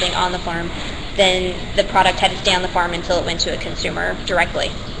doing something on the farm, then the product had to stay on the farm until it went to a consumer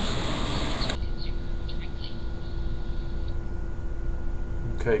directly.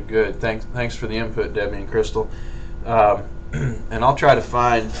 Okay, good. Thanks for the input, Debbie and Crystal. And I'll try to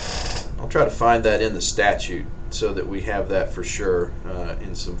find that in the statute so that we have that for sure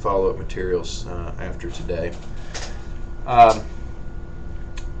in some follow-up materials after today.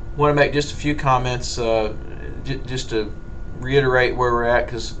 Want to make just a few comments just to reiterate where we're at,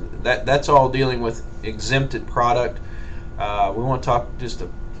 because that's all dealing with exempted product. We want to talk just a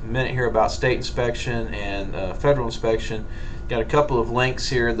minute here about state inspection and federal inspection. Got a couple of links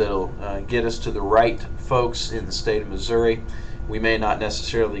here that'll get us to the right folks in the state of Missouri. We may not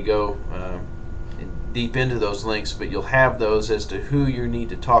necessarily go deep into those links, but you'll have those as to who you need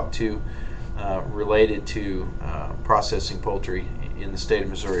to talk to related to processing poultry in the state of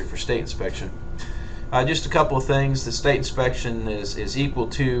Missouri for state inspection. Just a couple of things. The state inspection is equal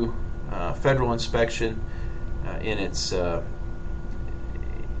to federal inspection in its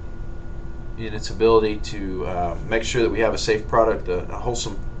ability to make sure that we have a safe product, a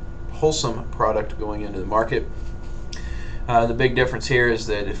wholesome product going into the market. The big difference here is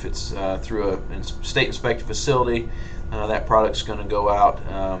that if it's through a state inspected facility, that product's going to go out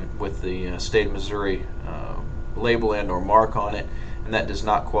with the state of Missouri label and or mark on it, and that does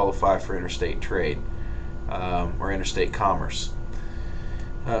not qualify for interstate trade or interstate commerce.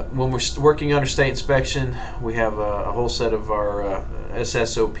 When we're working under state inspection, we have a whole set of our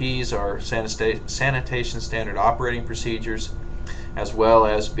SSOPs, our Sanitation Standard Operating Procedures, as well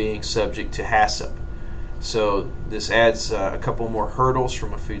as being subject to HACCP. So this adds a couple more hurdles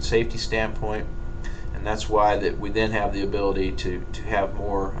from a food safety standpoint, and that's why that we then have the ability to have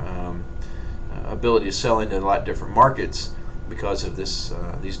more ability to sell into a lot different markets because of this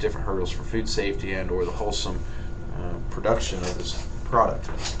these different hurdles for food safety and or the wholesome production of this product.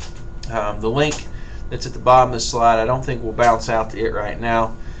 The link that's at the bottom of the slide, I don't think we'll bounce out to it right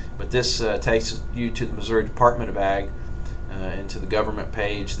now, but this takes you to the Missouri Department of Ag and to the government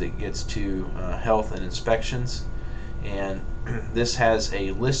page that gets to health and inspections, and this has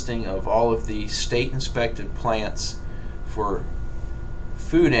a listing of all of the state inspected plants for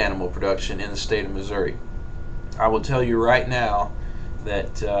food animal production in the state of Missouri. I will tell you right now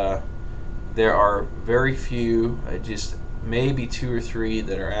that there are very few, just maybe 2 or 3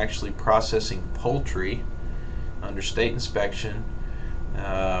 that are actually processing poultry under state inspection.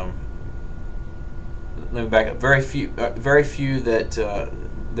 Let me back up. Very few that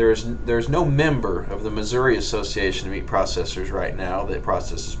there's no member of the Missouri Association of Meat Processors right now that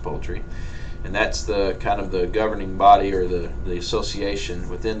processes poultry, and that's the kind of the governing body or the association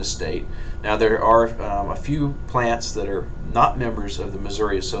within the state. Now there are a few plants that are not members of the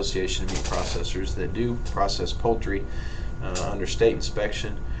Missouri Association of Meat Processors that do process poultry under state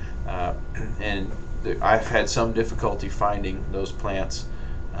inspection, and I've had some difficulty finding those plants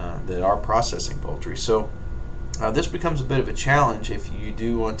that are processing poultry. So this becomes a bit of a challenge if you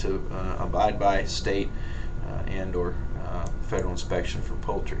do want to abide by state and or federal inspection for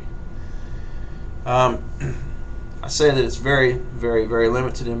poultry. I say that it's very, very, very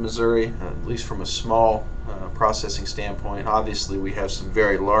limited in Missouri, at least from a small processing standpoint. Obviously, we have some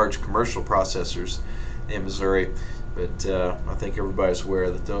very large commercial processors in Missouri, but I think everybody's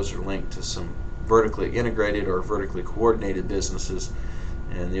aware that those are linked to some vertically integrated or vertically coordinated businesses,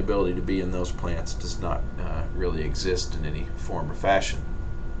 and the ability to be in those plants does not really exist in any form or fashion.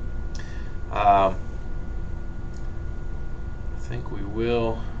 I think we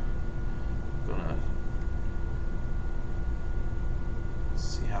will. I'm gonna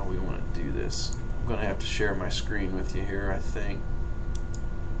see how we want to do this. I'm gonna have to share my screen with you here, I think.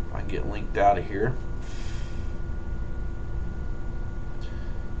 If I can get linked out of here.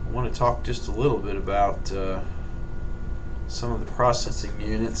 I want to talk just a little bit about some of the processing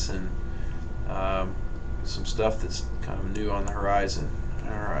units and some stuff that's kind of new on the horizon.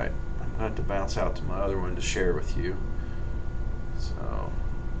 Alright, I'm going to have to bounce out to my other one to share with you. So,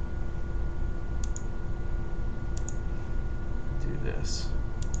 do this.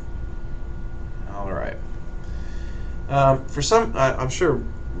 Alright. For some, I'm sure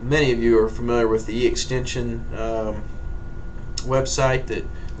many of you are familiar with the e-extension website that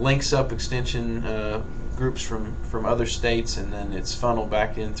links up extension groups from other states, and then it's funneled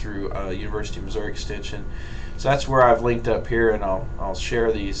back in through University of Missouri Extension. So that's where I've linked up here, and I'll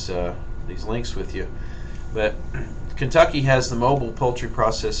share these links with you. But Kentucky has the mobile poultry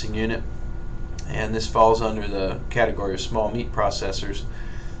processing unit, and this falls under the category of small meat processors.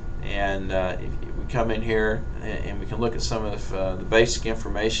 And if we come in here and we can look at some of the basic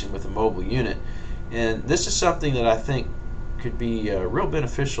information with a mobile unit, and this is something that I think could be real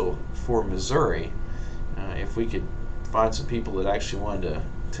beneficial for Missouri if we could find some people that actually wanted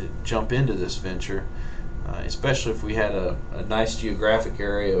to jump into this venture, especially if we had a nice geographic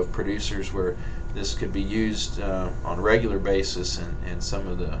area of producers where this could be used on a regular basis, and some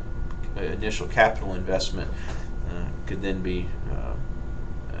of the initial capital investment could then be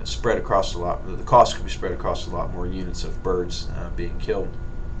spread across a lot. The cost could be spread across a lot more units of birds being killed.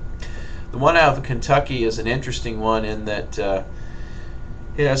 The one out of Kentucky is an interesting one in that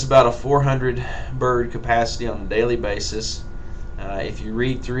it has about a 400 bird capacity on a daily basis. If you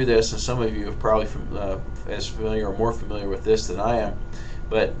read through this, and some of you are probably as familiar or more familiar with this than I am,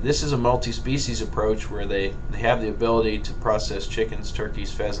 but this is a multi-species approach where they have the ability to process chickens,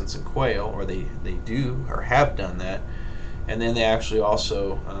 turkeys, pheasants, and quail, or they do or have done that, and then they actually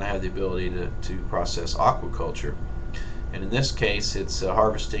also have the ability to process aquaculture. And in this case, it's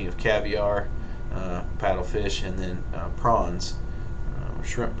harvesting of caviar, paddlefish, and then prawns,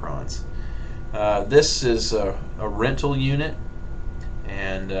 shrimp prawns. This is a rental unit,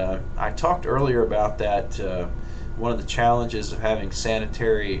 and I talked earlier about that. One of the challenges of having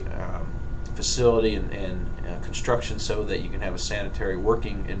sanitary facility and construction so that you can have a sanitary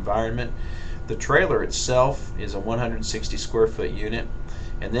working environment. The trailer itself is a 160 square foot unit,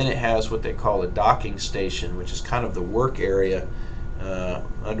 and then it has what they call a docking station, which is kind of the work area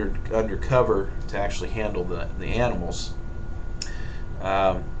under cover to actually handle the animals.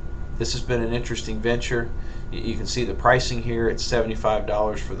 This has been an interesting venture. You can see the pricing here. It's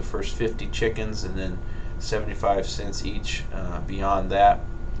 $75 for the first 50 chickens, and then 75 cents each beyond that,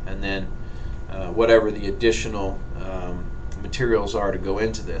 and then whatever the additional materials are to go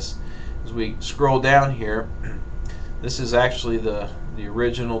into this. As we scroll down here, this is actually the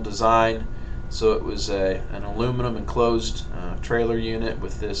original design. So it was an aluminum enclosed trailer unit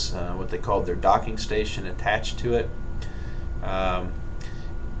with this what they called their docking station attached to it.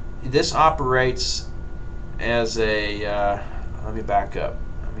 This operates as a let me back up.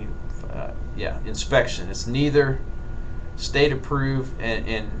 Inspection. It's neither state approved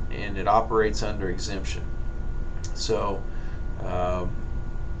and it operates under exemption. So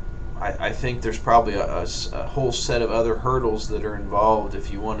I think there's probably a whole set of other hurdles that are involved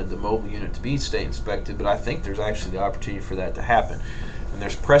if you wanted the mobile unit to be state inspected, but I think there's actually the opportunity for that to happen. And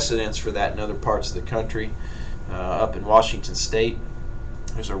there's precedence for that in other parts of the country. Up in Washington State,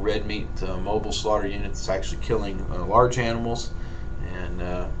 there's a red meat mobile slaughter unit that's actually killing large animals, and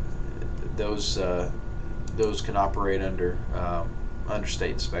those can operate under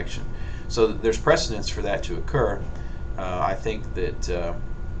state inspection. So there's precedence for that to occur. I think that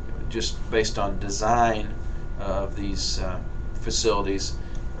just based on design of these facilities,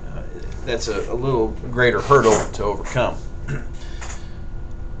 that's a little greater hurdle to overcome.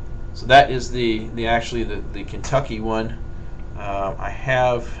 So that is actually the Kentucky one. I'm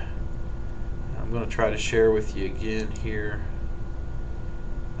going to try to share with you again here.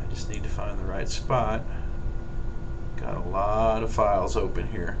 I just need to find the right spot. Got a lot of files open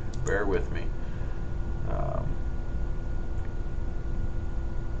here. Bear with me. I'm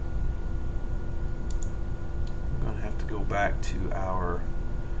going to have to go back to our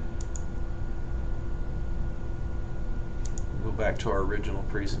original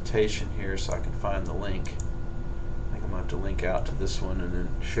presentation here so I can find the link. I think I'm going to have to link out to this one and then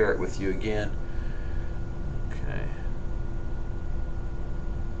share it with you again. Okay.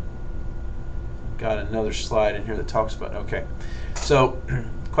 got another slide in here that talks about, okay. So,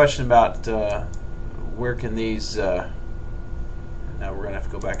 question about where can these, now we're going to have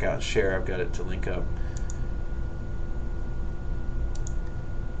to go back out and share. I've got it to link up.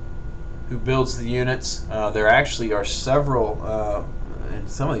 Who builds the units? There actually are several, and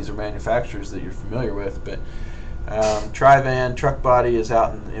some of these are manufacturers that you're familiar with, but Tri-Van Truck Body is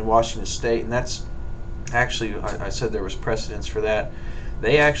out in Washington State, and that's actually, I said there was precedence for that.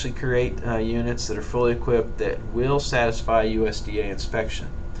 They actually create units that are fully equipped that will satisfy USDA inspection.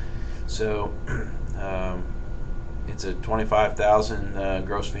 So it's a 25,000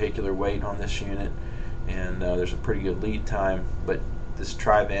 gross vehicular weight on this unit, and there's a pretty good lead time, but this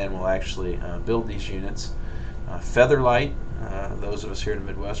Tri-Van will actually build these units. Featherlight, those of us here in the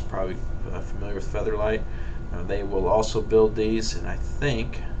Midwest are probably familiar with Featherlight. They will also build these, and I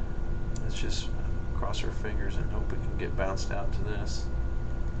think, let's just cross our fingers and hope we can get bounced out to this.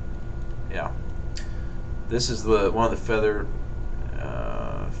 Yeah, this is one of the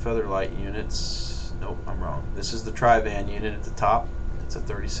Featherlight units. Nope, I'm wrong. This is the Tri-Van unit at the top. It's a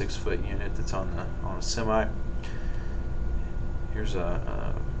 36-foot unit that's on a semi. Here's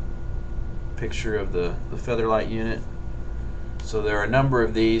a picture of the Featherlight unit. So there are a number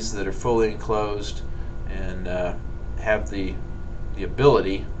of these that are fully enclosed and have the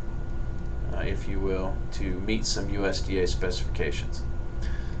ability, if you will, to meet some USDA specifications.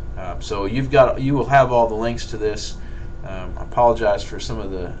 So you will have all the links to this. I apologize for some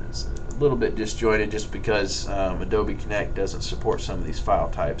of it's a little bit disjointed just because Adobe Connect doesn't support some of these file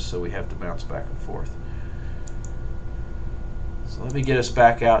types, so we have to bounce back and forth. So let me get us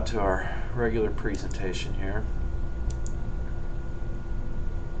back out to our regular presentation here.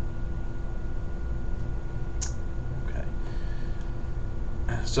 Okay.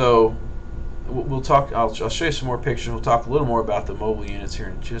 So we'll talk. I'll show you some more pictures. We'll talk a little more about the mobile units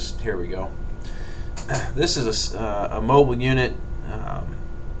here. Here we go. This is a mobile unit,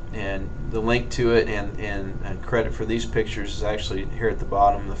 and the link to it and credit for these pictures is actually here at the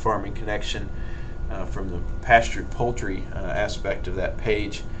bottom. The Farming Connection from the pastured poultry aspect of that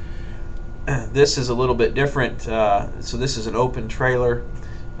page. This is a little bit different. So this is an open trailer.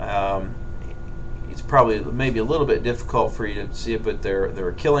 It's probably maybe a little bit difficult for you to see it, but there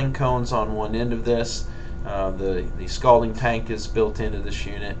are killing cones on one end of this. The scalding tank is built into this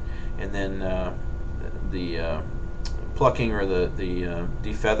unit, and then the plucking or the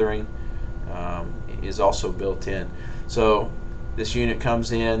defeathering is also built in. So this unit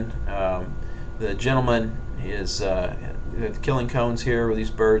comes in. The gentleman is the killing cones here where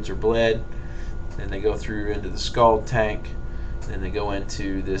these birds are bled. Then they go through into the scald tank. Then they go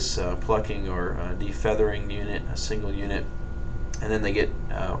into this plucking or defeathering unit, a single unit, and then they get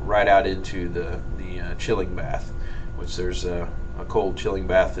right out into the chilling bath, which there's a cold chilling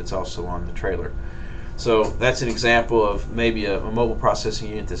bath that's also on the trailer. So that's an example of maybe a mobile processing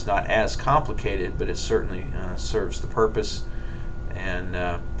unit that's not as complicated, but it certainly serves the purpose. And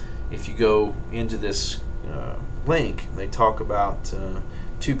if you go into this link, they talk about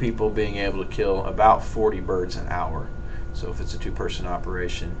 2 people being able to kill about 40 birds an hour. So if it's a 2-person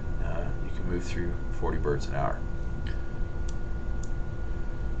operation, you can move through 40 birds an hour.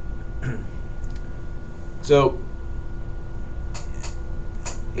 So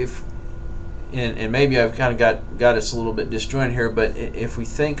and maybe I've kind of got us a little bit disjointed here, but if we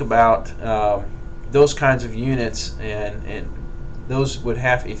think about those kinds of units, and those would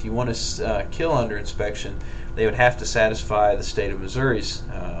have, if you want to kill under inspection, they would have to satisfy the state of Missouri's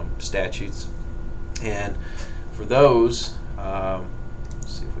statutes. And for those, let's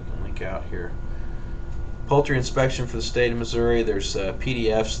see if we can link out here. Poultry inspection for the state of Missouri, there's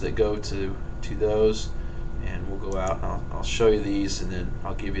PDFs that go to those, and we'll go out and I'll show you these, and then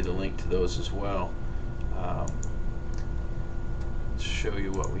I'll give you the link to those as well. Let's show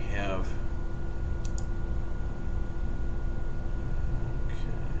you what we have.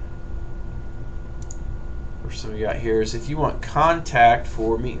 First thing we got here is if you want contact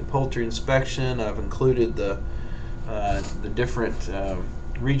for meat and poultry inspection, I've included the different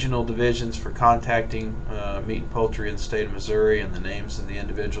regional divisions for contacting meat and poultry in the state of Missouri, and the names of the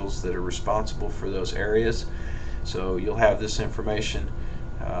individuals that are responsible for those areas. So you'll have this information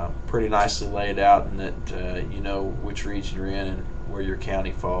pretty nicely laid out, and that you know which region you're in and where your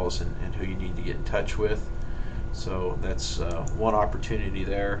county falls, and who you need to get in touch with. So that's one opportunity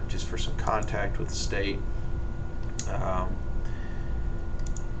there, just for some contact with the state.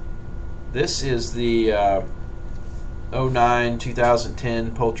 This is the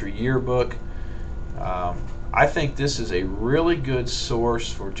 2010 Poultry Yearbook. I think this is a really good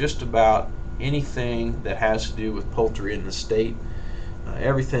source for just about anything that has to do with poultry in the state.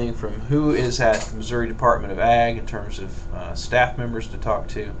 everything from who is at the Missouri Department of Ag in terms of staff members to talk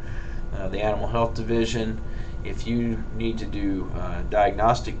to, the Animal Health Division. If you need to do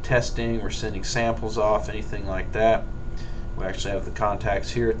diagnostic testing, we're sending samples off, anything like that. We actually have the contacts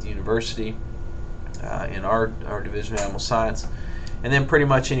here at the university in our Division of Animal Science. And then pretty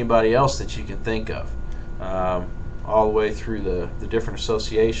much anybody else that you can think of, all the way through the different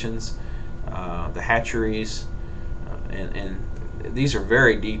associations, the hatcheries, and these are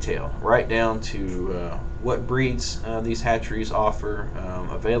very detailed, right down to what breeds these hatcheries offer,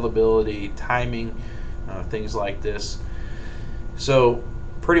 availability, timing, things like this. So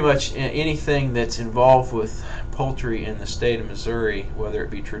pretty much anything that's involved with poultry in the state of Missouri, whether it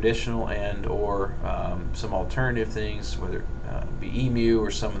be traditional and or some alternative things, whether it be emu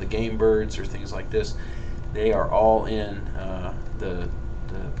or some of the game birds or things like this, they are all in the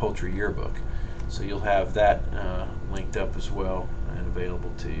poultry yearbook. So you'll have that linked up as well and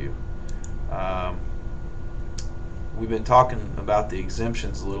available to you. We've been talking about the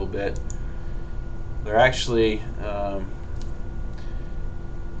exemptions a little bit. They're actually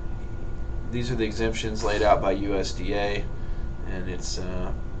these are the exemptions laid out by USDA, and it's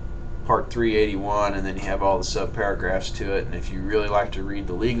Part 381, and then you have all the subparagraphs to it. And if you really like to read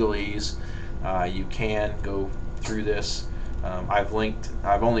the legalese, you can go through this. I've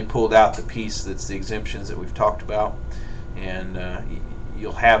only pulled out the piece that's the exemptions that we've talked about, and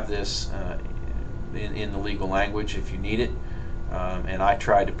you'll have this in the legal language if you need it. And I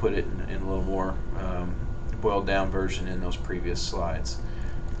tried to put it in a little more boiled down version in those previous slides.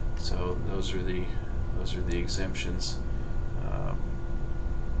 So those are the exemptions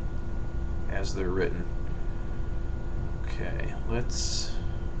as they're written. Okay, let's.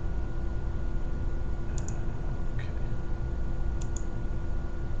 Okay,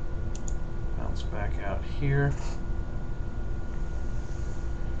 bounce back out here.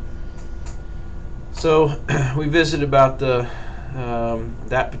 So we visited about the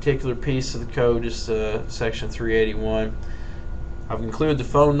that particular piece of the code, just section 381. I've included the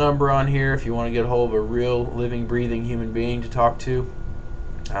phone number on here if you want to get a hold of a real living, breathing human being to talk to.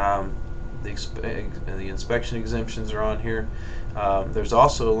 The inspection exemptions are on here. There's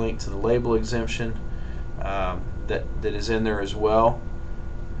also a link to the label exemption that is in there as well,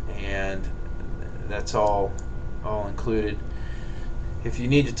 and that's all included. If you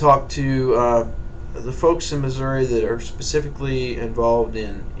need to talk to the folks in Missouri that are specifically involved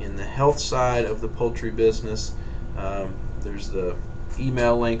in the health side of the poultry business, there's the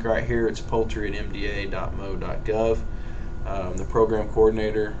email link right here. It's poultry@mda.mo.gov. The program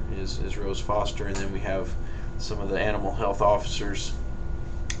coordinator is Rose Foster, and then we have some of the animal health officers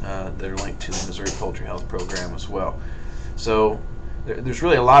that are linked to the Missouri Poultry Health Program as well. So there's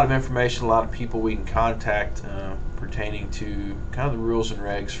really a lot of information, a lot of people we can contact pertaining to kind of the rules and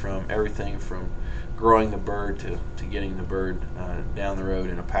regs, from everything from growing the bird to getting the bird down the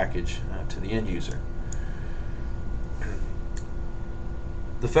road in a package to the end user.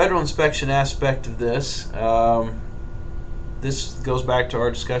 The federal inspection aspect of this, this goes back to our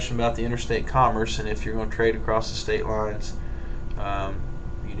discussion about the interstate commerce, and if you're going to trade across the state lines,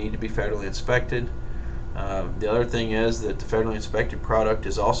 you need to be federally inspected. The other thing is that the federally inspected product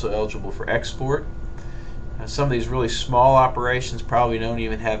is also eligible for export. Some of these really small operations probably don't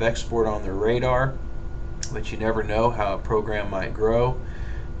even have export on their radar, but you never know how a program might grow.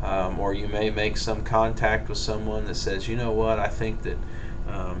 Or you may make some contact with someone that says, you know what, I think that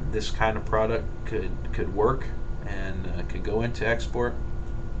this kind of product could work and could go into export,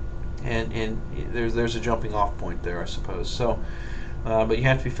 and there's a jumping off point there, I suppose. So but you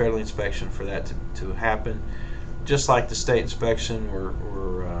have to be federally inspection for that to happen. Just like the state inspection, we're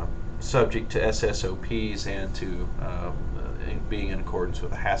subject to SSOPs and to being in accordance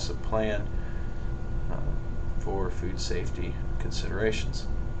with a HACCP plan for food safety considerations.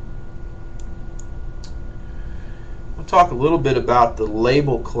 We'll talk a little bit about the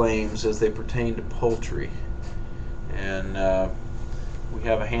label claims as they pertain to poultry, and we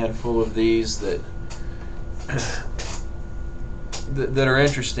have a handful of these that that are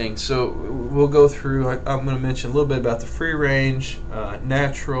interesting. So we'll go through. I'm going to mention a little bit about the free range,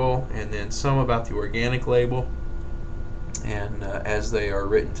 natural, and then some about the organic label, and as they are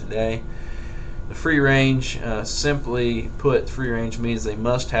written today. The free range, simply put, free range means they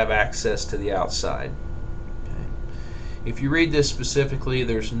must have access to the outside. Okay. If you read this specifically,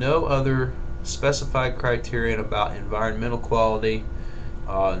 there's no other specified criterion about environmental quality,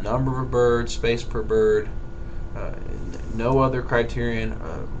 number of birds, space per bird, no other criterion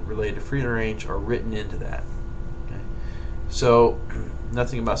related to free range are written into that. Okay. So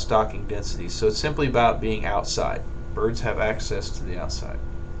nothing about stocking density. So it's simply about being outside. Birds have access to the outside.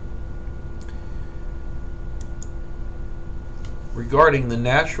 Regarding the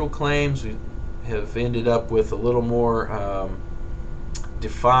natural claims, we have ended up with a little more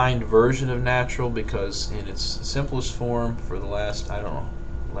defined version of natural, because in its simplest form for the last, I don't know,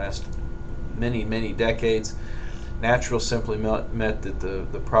 last many decades, natural simply meant that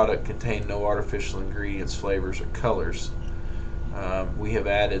the product contained no artificial ingredients, flavors, or colors. We have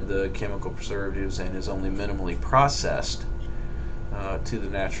added the chemical preservatives and is only minimally processed to the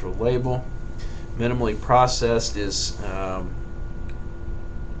natural label. Minimally processed is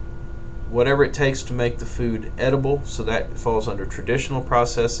whatever it takes to make the food edible, so that falls under traditional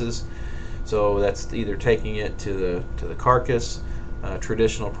processes. So that's either taking it to the carcass,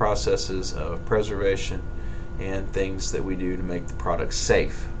 traditional processes of preservation, and things that we do to make the product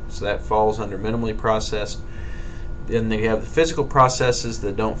safe. So that falls under minimally processed. Then they have the physical processes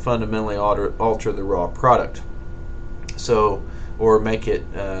that don't fundamentally alter the raw product, so, or make it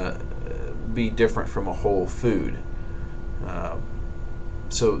be different from a whole food.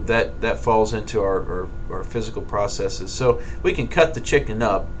 So that falls into our physical processes. So we can cut the chicken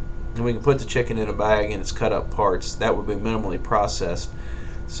up, and we can put the chicken in a bag and it's cut up parts. That would be minimally processed.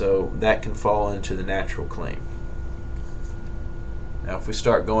 So that can fall into the natural claim. Now if we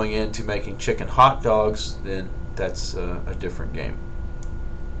start going into making chicken hot dogs, then that's a different game.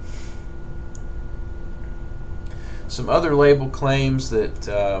 Some other label claims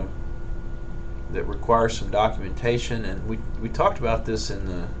that that require some documentation, and we talked about this in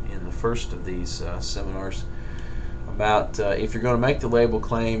the first of these seminars, about if you're going to make the label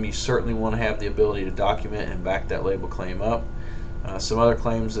claim, you certainly want to have the ability to document and back that label claim up. Some other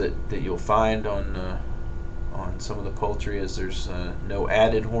claims that you'll find on some of the poultry is there's no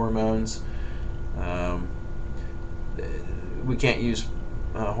added hormones. We can't use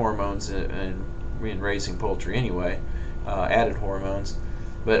hormones in raising poultry anyway, added hormones.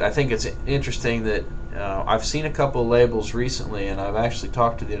 But I think it's interesting that I've seen a couple of labels recently, and I've actually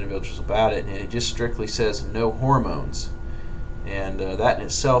talked to the individuals about it, and it just strictly says no hormones. And that in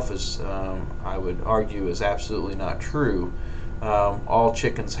itself is, I would argue, is absolutely not true. All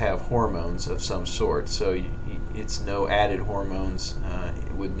chickens have hormones of some sort, so it's no added hormones.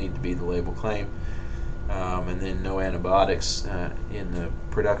 It would need to be the label claim. And then no antibiotics in the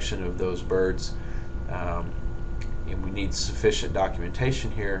production of those birds. And we need sufficient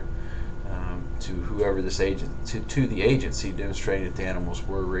documentation here to whoever this to the agency demonstrating that the animals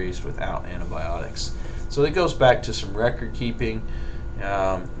were raised without antibiotics. So it goes back to some record keeping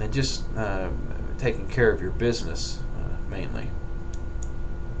and just taking care of your business mainly.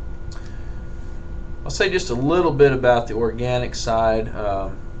 I'll say just a little bit about the organic side.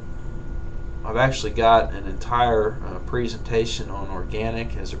 I've actually got an entire presentation on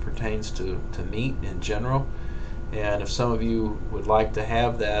organic as it pertains to meat in general. And if some of you would like to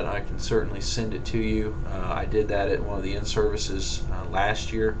have that, I can certainly send it to you. I did that at one of the in-services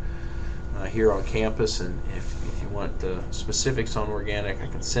last year here on campus, and if you want the specifics on organic, I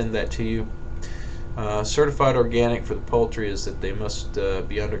can send that to you. Certified organic for the poultry is that they must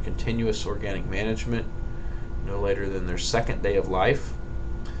be under continuous organic management no later than their second day of life.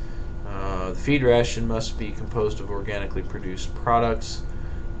 The feed ration must be composed of organically produced products.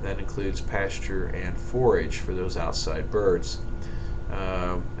 That includes pasture and forage for those outside birds.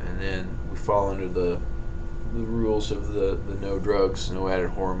 And then we fall under the rules of the no drugs, no added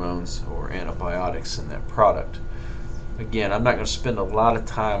hormones, or antibiotics in that product. Again, I'm not going to spend a lot of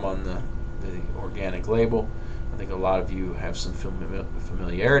time on the organic label. I think a lot of you have some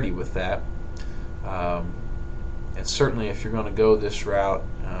familiarity with that. And certainly if you're going to go this route,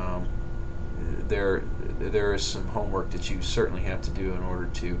 there is some homework that you certainly have to do in order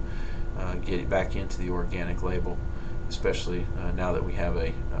to get it back into the organic label, especially now that we have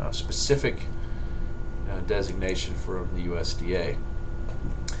a specific designation from the USDA.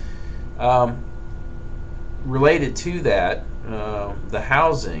 Related to that, the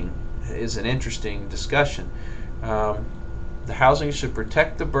housing is an interesting discussion. The housing should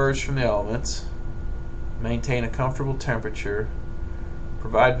protect the birds from the elements, maintain a comfortable temperature,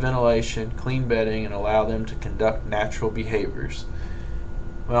 provide ventilation, clean bedding, and allow them to conduct natural behaviors.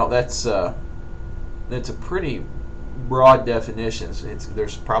 Well, that's a pretty broad definition.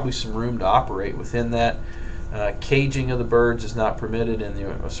 There's probably some room to operate within that. Caging of the birds is not permitted in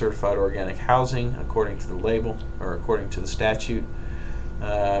the certified organic housing according to the label, or according to the statute.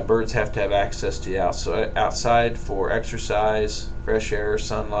 Birds have to have access to the outside for exercise, fresh air,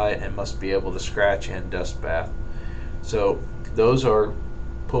 sunlight, and must be able to scratch and dust bath. So those are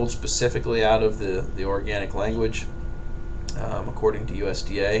pulled specifically out of the organic language according to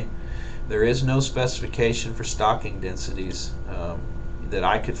USDA. There is no specification for stocking densities that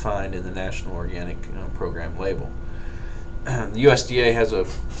I could find in the National Organic Program label. The USDA has a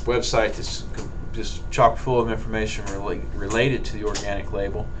website that's just chock full of information related to the organic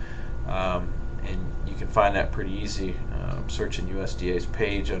label, and you can find that pretty easy searching USDA's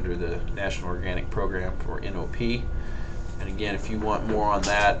page under the National Organic Program for NOP. And again, if you want more on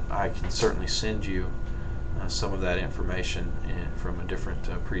that, I can certainly send you some of that information from a different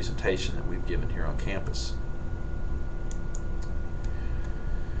presentation that we've given here on campus.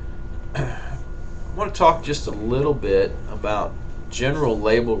 I want to talk just a little bit about general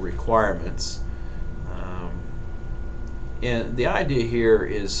label requirements. And the idea here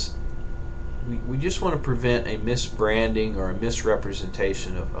is we just want to prevent a misbranding or a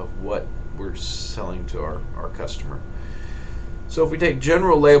misrepresentation of what we're selling to our customer. So if we take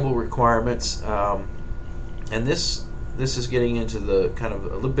general label requirements, and this is getting into the kind of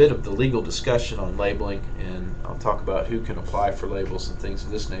a little bit of the legal discussion on labeling, and I'll talk about who can apply for labels and things of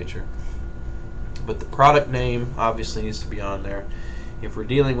this nature. But the product name obviously needs to be on there. If we're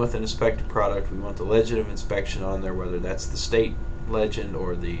dealing with an inspected product, we want the legend of inspection on there, whether that's the state legend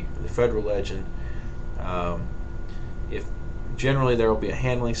or the federal legend. If generally there will be a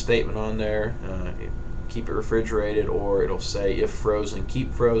handling statement on there, keep it refrigerated, or it'll say if frozen,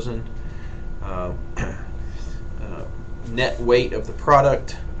 keep frozen. Net weight of the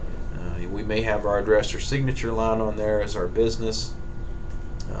product. We may have our address or signature line on there as our business.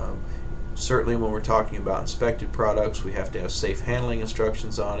 Certainly when we're talking about inspected products, we have to have safe handling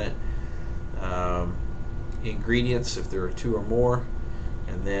instructions on it. Ingredients, if there are 2 or more.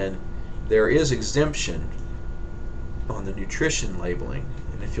 And then there is exemption on the nutrition labeling.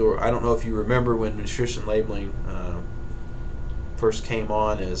 And I don't know if you remember when nutrition labeling first came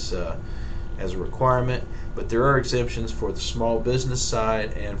on as a requirement, but there are exemptions for the small business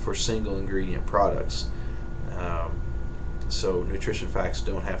side and for single ingredient products. So nutrition facts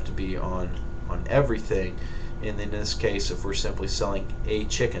don't have to be on everything. And in this case, if we're simply selling a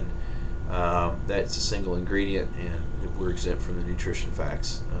chicken, that's a single ingredient, and we're exempt from the nutrition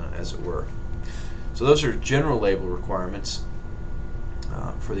facts, as it were. So those are general label requirements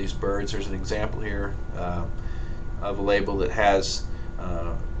for these birds. There's an example here of a label that has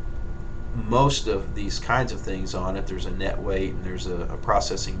most of these kinds of things on it. There's a net weight, and there's a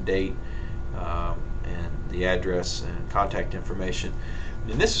processing date, and the address and contact information.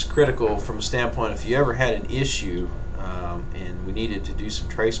 And this is critical from a standpoint if you ever had an issue and we needed to do some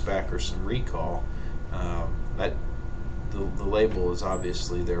traceback or some recall, that the label is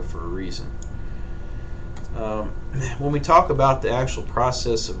obviously there for a reason. When we talk about the actual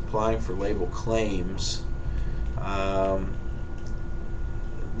process of applying for label claims,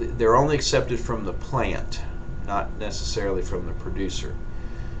 they're only accepted from the plant, not necessarily from the producer.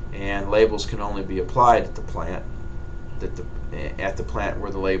 And labels can only be applied at the plant,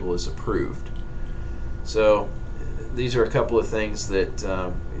 where the label is approved. So these are a couple of things that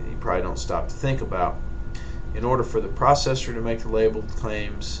you probably don't stop to think about. In order for the processor to make the label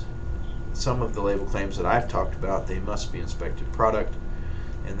claims, some of the label claims that I've talked about, they must be inspected product,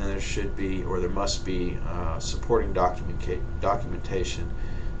 and then there must be supporting documentation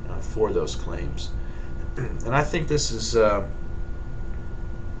for those claims. And I think this is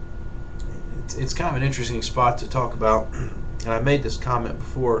it's kind of an interesting spot to talk about. And I made this comment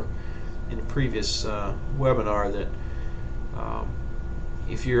before in a previous webinar that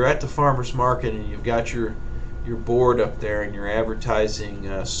if you're at the farmer's market and you've got your board up there and you're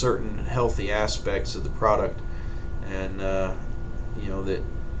advertising certain healthy aspects of the product, and and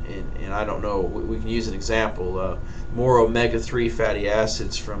I don't know, we can use an example, more omega-3 fatty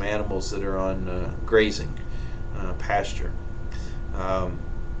acids from animals that are on grazing pasture.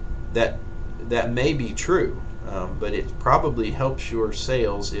 That may be true, but it probably helps your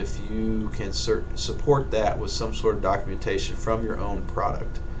sales if you can support that with some sort of documentation from your own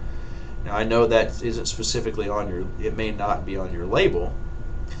product. Now I know that isn't specifically it may not be on your label,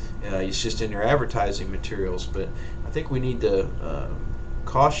 it's just in your advertising materials, but I think we need to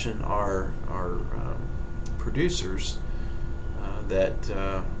caution our producers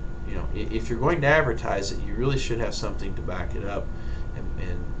that if you're going to advertise it, you really should have something to back it up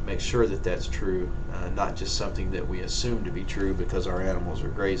and make sure that that's true, not just something that we assume to be true because our animals are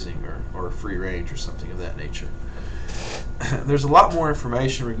grazing or free range or something of that nature. There's a lot more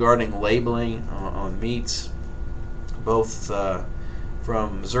information regarding labeling on meats, both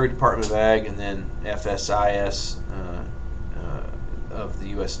from Missouri Department of Ag and then FSIS of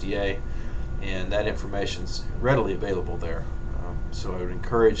the USDA, and that information is readily available there. So I would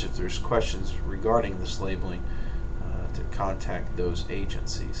encourage, if there's questions regarding this labeling, to contact those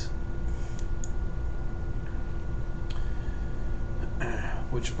agencies.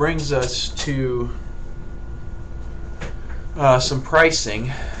 which brings us to some pricing,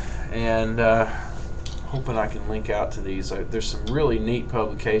 and hoping I can link out to these. There's some really neat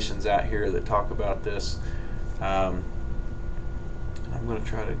publications out here that talk about this. I'm going to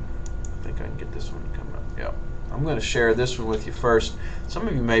try to, I think I can get this one to come up. Yeah, I'm going to share this one with you first. Some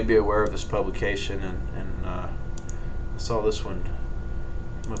of you may be aware of this publication, and I saw this one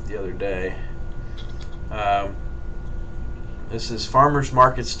come up the other day. This is Farmers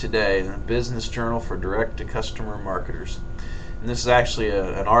Markets Today, a business journal for direct-to-customer marketers. And this is actually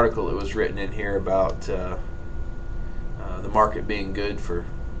an article that was written in here about the market being good for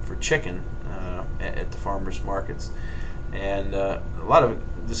chicken at the farmers markets. And a lot of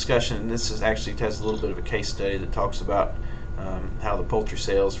discussion, and this is actually has a little bit of a case study that talks about how the poultry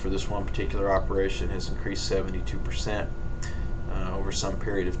sales for this one particular operation has increased 72% over some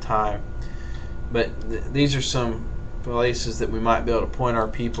period of time. But these are some places that we might be able to point our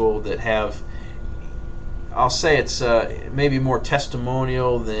people that have, I'll say it's maybe more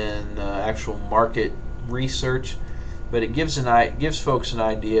testimonial than actual market research, but it gives folks an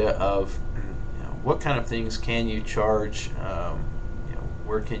idea of what kind of things can you charge,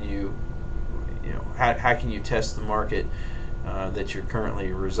 where can you, how can you test the market that you're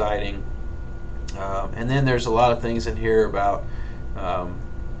currently residing, and then there's a lot of things in here about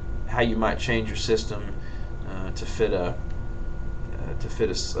how you might change your system to fit a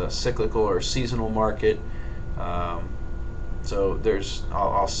cyclical or seasonal market. So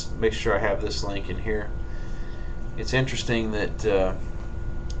I'll make sure I have this link in here. It's interesting that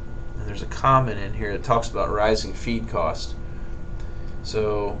there's a comment in here that talks about rising feed costs.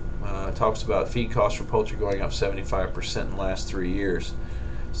 So it talks about feed costs for poultry going up 75% in the last 3 years.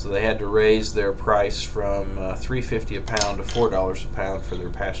 So they had to raise their price from $3.50 a pound to $4 a pound for their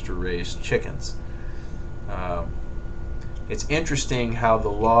pasture-raised chickens. It's interesting how the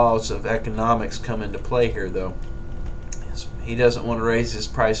laws of economics come into play here, though. He doesn't want to raise his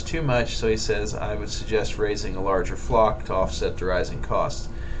price too much, so he says, I would suggest raising a larger flock to offset the rising costs.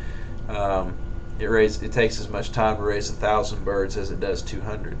 It takes as much time to raise 1,000 birds as it does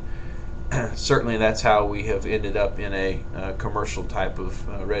 200. Certainly that's how we have ended up in a commercial type of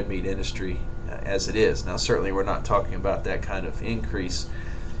red meat industry as it is. Now certainly we're not talking about that kind of increase,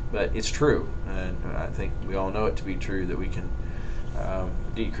 but it's true, and I think we all know it to be true that we can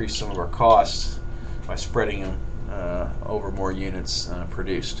decrease some of our costs by spreading them over more units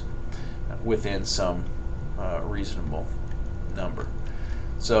produced within some reasonable number.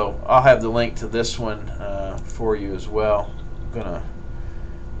 So I'll have the link to this one for you as well. I'm going to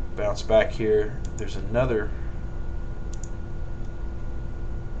bounce back here. There's another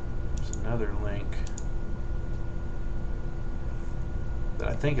link that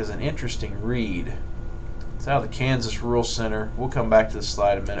I think is an interesting read. It's out of the Kansas Rural Center. We'll come back to this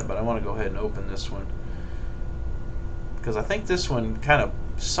slide in a minute, but I want to go ahead and open this one because I think this one kind of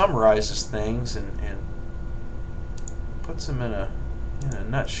summarizes things and puts them in a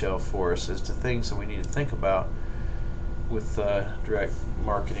nutshell for us as to things that we need to think about with direct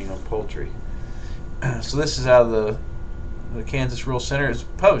marketing on poultry. So this is out of the Kansas Rural Center. It's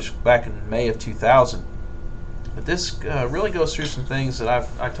published back in May of 2000. But this really goes through some things that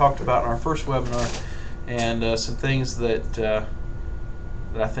I talked about in our first webinar, and some things that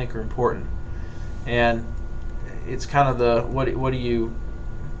I think are important. And it's kind of the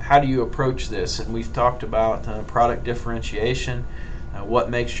how do you approach this? And we've talked about product differentiation, what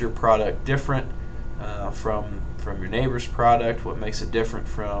makes your product different from your neighbor's product, what makes it different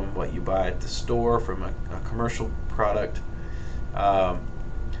from what you buy at the store, from a commercial product.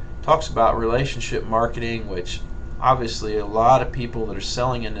 Talks about relationship marketing, which obviously a lot of people that are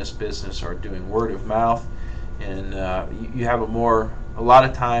selling in this business are doing word of mouth, and you have a lot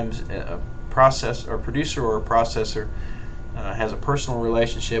of times a producer or a processor has a personal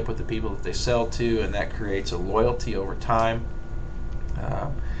relationship with the people that they sell to, and that creates a loyalty over time.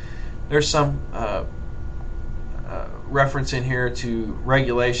 There's some reference in here to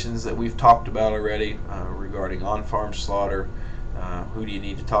regulations that we've talked about already regarding on-farm slaughter. Who do you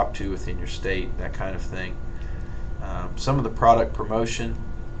need to talk to within your state, that kind of thing. Some of the product promotion.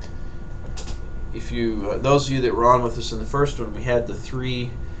 If you, those of you that were on with us in the first one, we had the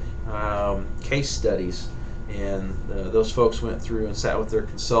 3 case studies, and those folks went through and sat with their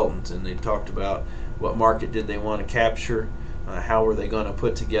consultants, and they talked about what market did they want to capture, how were they going to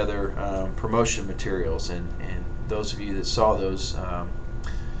put together promotion materials, and those of you that saw those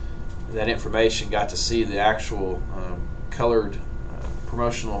that information got to see the actual colored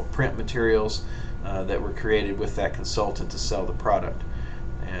promotional print materials that were created with that consultant to sell the product.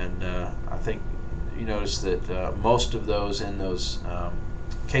 And I think you notice that most of those in those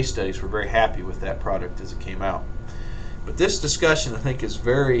case studies were very happy with that product as it came out. But this discussion, I think, is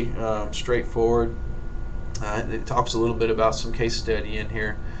very straightforward. It talks a little bit about some case study in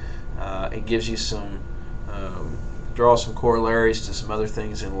here. It gives you some, draws some corollaries to some other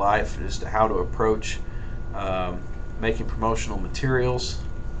things in life as to how to approach making promotional materials.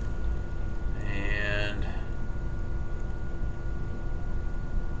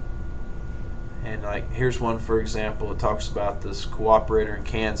 And like, here's one for example. It talks about this cooperator in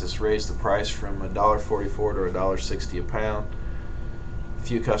Kansas raised the price from $1.44 to $1.60 a pound. A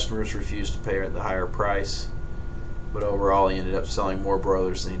few customers refused to pay the higher price, but overall he ended up selling more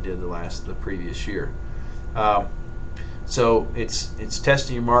broilers than he did the previous year. So it's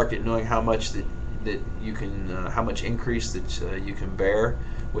testing your market, knowing how much that you can, how much increase that you can bear,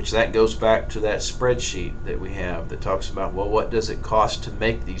 which that goes back to that spreadsheet that we have that talks about, well, what does it cost to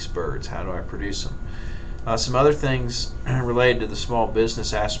make these birds? How do I produce them? Some other things related to the small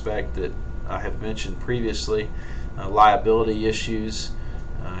business aspect that I have mentioned previously, liability issues,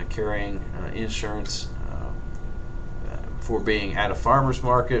 carrying insurance for being at a farmer's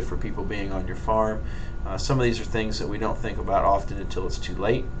market, for people being on your farm. Some of these are things that we don't think about often until it's too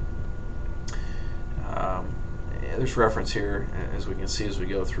late. There's reference here, as we can see as we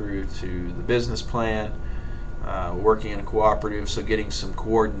go through, to the business plan, working in a cooperative, so getting some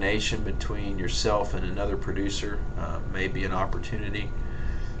coordination between yourself and another producer may be an opportunity.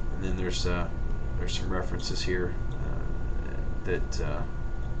 And then there's some references here that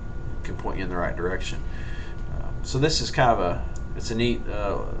can point you in the right direction. So this is kind of it's a neat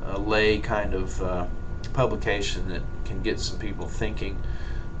a lay kind of publication that can get some people thinking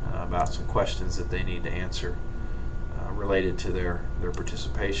about some questions that they need to answer related to their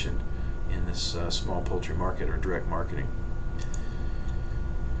participation in this small poultry market or direct marketing.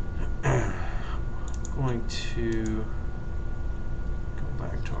 Going to go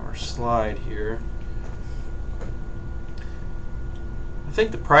back to our slide here. I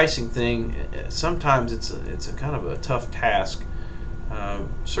think the pricing thing, sometimes it's a kind of a tough task.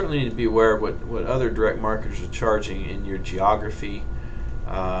 Certainly need to be aware of what other direct marketers are charging in your geography.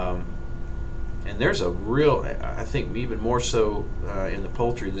 And there's a real, I think even more so in the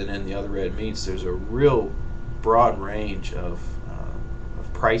poultry than in the other red meats, there's a real broad range of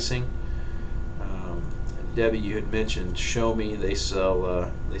pricing. Debbie, you had mentioned Show Me. They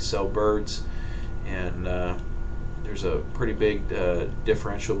sell birds, and there's a pretty big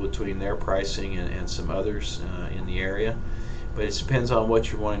differential between their pricing and some others in the area. But it depends on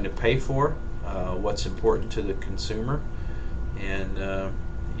what you're wanting to pay for, what's important to the consumer, and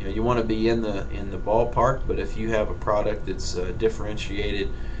you want to be in the ballpark. But if you have a product that's differentiated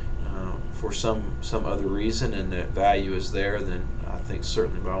for some other reason and that value is there, then I think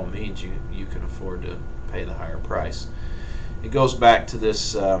certainly by all means you can afford to pay the higher price. It goes back to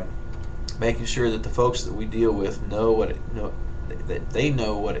this making sure that the folks that we deal with know that they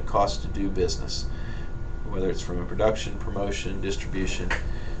know what it costs to do business, whether it's from a production, promotion, distribution.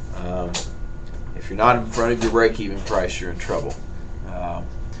 If you're not in front of your break-even price, you're in trouble.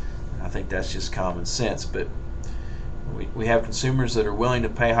 I think that's just common sense, but we have consumers that are willing to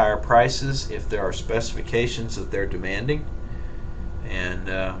pay higher prices if there are specifications that they're demanding, and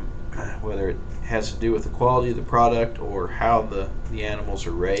whether it has to do with the quality of the product or how the animals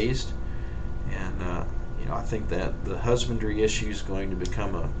are raised. And I think that the husbandry issue is going to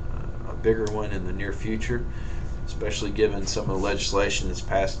become a bigger one in the near future, especially given some of the legislation that's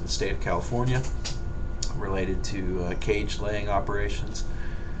passed in the state of California related to cage laying operations.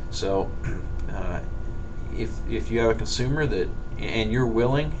 So if you have a consumer and you're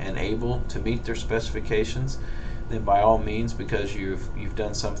willing and able to meet their specifications, then by all means, because you've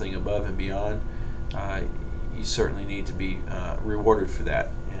done something above and beyond, you certainly need to be rewarded for that.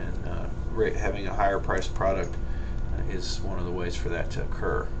 And having a higher priced product is one of the ways for that to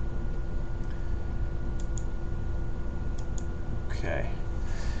occur. Okay.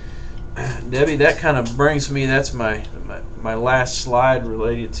 Debbie, that kind of brings me, that's my last slide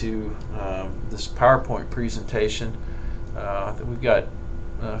related to this PowerPoint presentation. We've got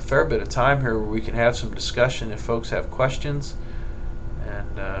a fair bit of time here where we can have some discussion if folks have questions,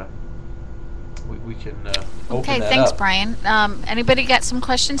 and we can open that up. Okay, thanks, Brian. Anybody got some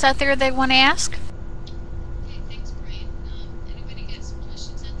questions out there they want to ask?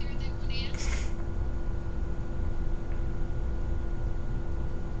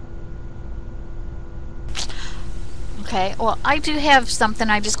 Okay, well, I do have something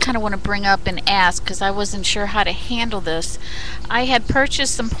I just kind of want to bring up and ask because I wasn't sure how to handle this. I had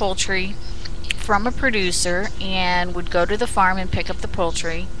purchased some poultry from a producer and would go to the farm and pick up the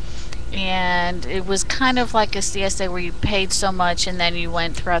poultry. and it was kind of like a CSA where you paid so much and then you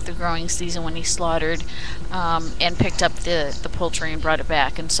went throughout the growing season when he slaughtered and picked up the poultry and brought it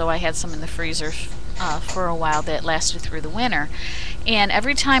back. And so I had some in the freezer for a while that lasted through the winter. And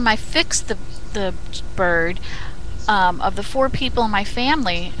every time I fixed the bird, of the 4 people in my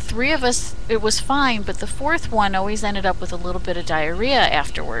family, 3 of us, it was fine, but the 4th one always ended up with a little bit of diarrhea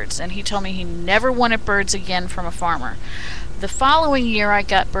afterwards. And he told me he never wanted birds again from a farmer. The following year, I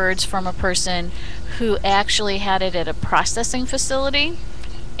got birds from a person who actually had it at a processing facility,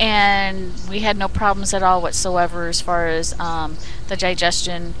 and we had no problems at all whatsoever as far as the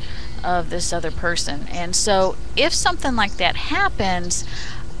digestion of this other person. And so if something like that happens,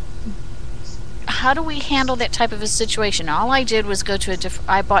 how do we handle that type of a situation? All I did was go to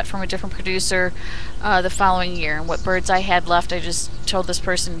I bought from a different producer the following year, and what birds I had left, I just told this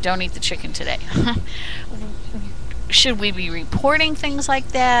person, don't eat the chicken today. Should we be reporting things like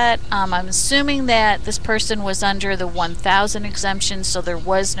that? I'm assuming that this person was under the 1000 exemption, so there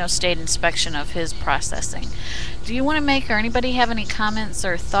was no state inspection of his processing. Do you want to make, or anybody have any comments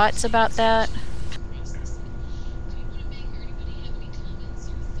or thoughts about that?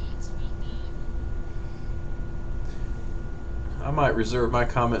 I might reserve my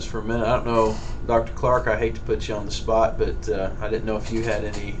comments for a minute. I don't know, Dr. Clark, I hate to put you on the spot, but I didn't know if you had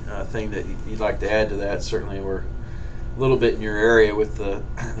any thing that you'd like to add to that. Certainly we're a little bit in your area with the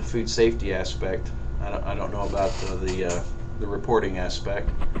food safety aspect. I don't know about the reporting aspect.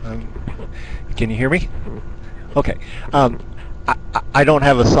 Can you hear me? Okay. I don't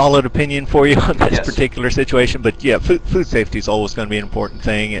have a solid opinion for you on this particular situation, but yeah, food safety is always going to be an important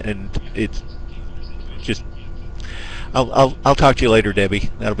thing, and it's just. I'll talk to you later, Debbie.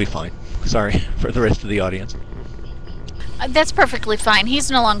 That'll be fine. Sorry for the rest of the audience. That's perfectly fine. He's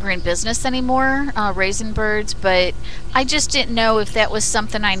no longer in business anymore, raising birds, but I just didn't know if that was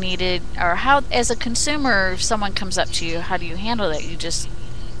something I needed, or how, as a consumer, if someone comes up to you, how do you handle that?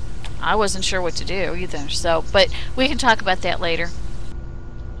 I wasn't sure what to do either. So, but we can talk about that later.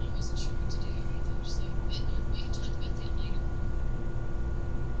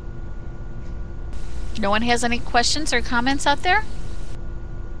 No one has any questions or comments out there?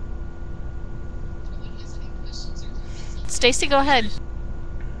 Stacy, go ahead.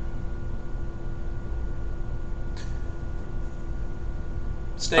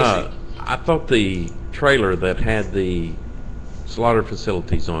 Stacy. I thought the trailer that had the slaughter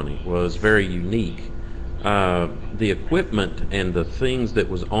facilities on it was very unique. The equipment and the things that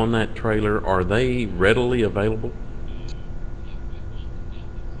was on that trailer, are they readily available?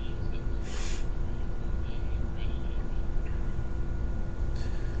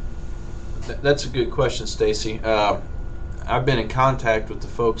 That's a good question, Stacy. I've been in contact with the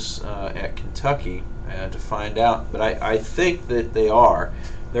folks at Kentucky to find out, but I think that they are.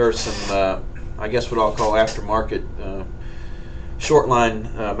 There are some, I guess what I'll call aftermarket short line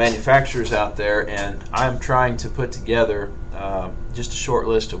manufacturers out there, and I'm trying to put together just a short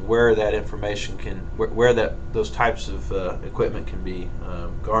list of where that information where those types of equipment can be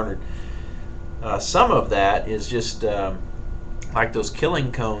garnered. Some of that is just like those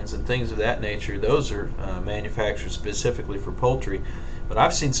killing cones and things of that nature. Those are manufactured specifically for poultry, but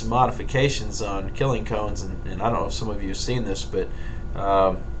I've seen some modifications on killing cones, and I don't know if some of you have seen this, but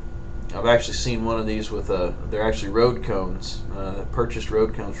I've actually seen one of these with they're actually road cones, purchased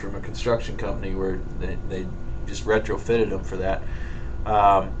road cones from a construction company where they just retrofitted them for that.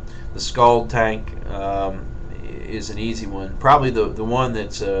 The scald tank is an easy one. Probably the one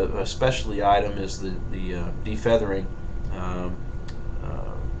that's a specialty item is the defeathering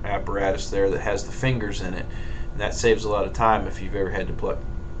apparatus there that has the fingers in it, and that saves a lot of time if you've ever had to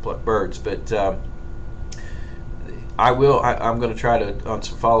pluck birds. But I'm going to try to, on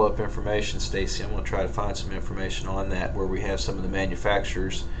some follow-up information, Stacy, I'm going to try to find some information on that where we have some of the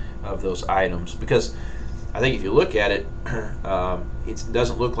manufacturers of those items, because I think if you look at it, it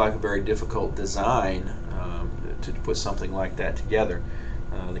doesn't look like a very difficult design to put something like that together.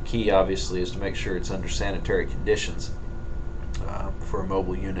 The key obviously is to make sure it's under sanitary conditions for a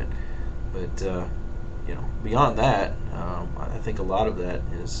mobile unit, but beyond that, I think a lot of that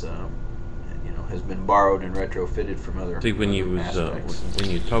is has been borrowed and retrofitted from other. See, when you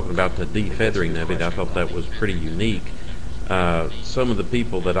talking about the defeathering of it, I thought that was pretty unique. Some of the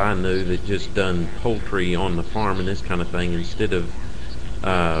people that I knew that just done poultry on the farm and this kind of thing, instead of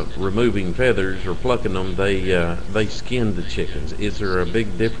removing feathers or plucking them, they skinned the chickens. Is there a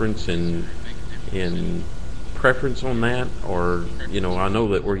big difference in preference on that, or I know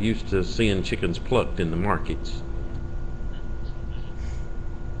that we're used to seeing chickens plucked in the markets?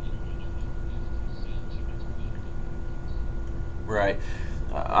 Right.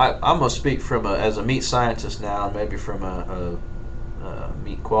 I'm going to speak from as a meat scientist now, and maybe from a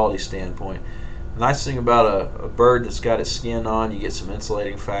meat quality standpoint. The nice thing about a bird that's got its skin on, you get some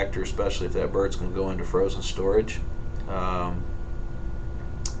insulating factor, especially if that bird's going to go into frozen storage.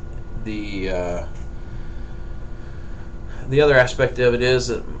 The other aspect of it is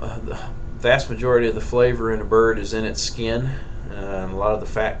that the vast majority of the flavor in a bird is in its skin, and a lot of the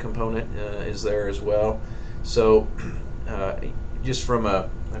fat component is there as well. So just from a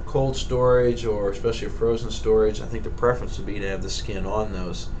cold storage, or especially a frozen storage, I think the preference would be to have the skin on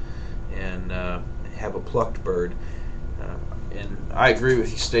those and have a plucked bird. And I agree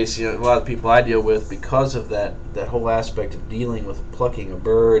with you, Stacy. A lot of people I deal with, because of that whole aspect of dealing with plucking a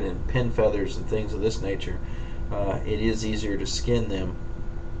bird and pin feathers and things of this nature, it is easier to skin them.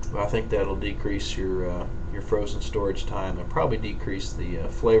 But I think that'll decrease your frozen storage time, and probably decrease the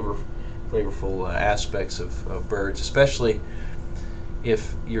flavorful aspects of birds, especially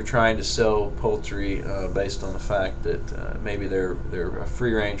if you're trying to sell poultry based on the fact that maybe they're a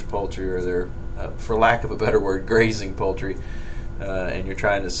free-range poultry, or they're, for lack of a better word, grazing poultry, and you're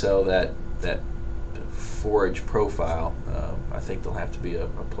trying to sell that forage profile. I think they'll have to be a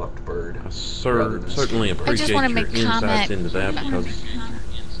plucked bird. I certainly appreciate your insights into that. Because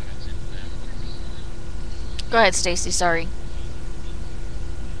Go ahead, Stacy. Sorry.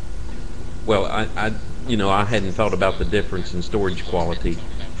 well, I hadn't thought about the difference in storage quality,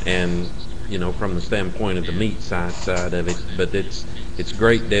 and from the standpoint of the meat side of it. But it's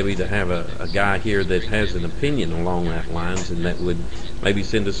great, Debbie, to have a guy here that has an opinion along that lines, and that would maybe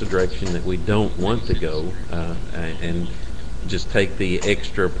send us a direction that we don't want to go, and just take the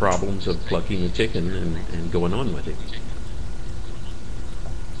extra problems of plucking the chicken and going on with it.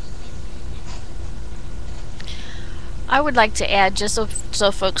 I would like to add, just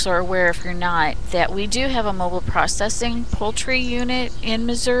so folks are aware, if you're not, that we do have a mobile processing poultry unit in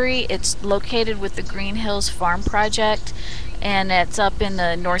Missouri. It's located with the Green Hills Farm Project, and it's up in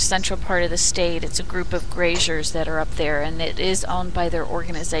the north central part of the state. It's a group of graziers that are up there, and it is owned by their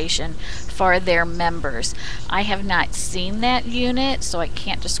organization for their members. I have not seen that unit, so I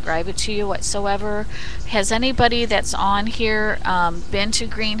can't describe it to you whatsoever. Has anybody that's on here been to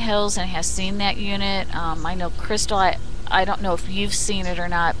Green Hills and has seen that unit? I know, Crystal, I don't know if you've seen it or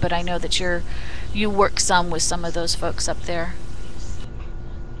not, but I know that you work some with some of those folks up there.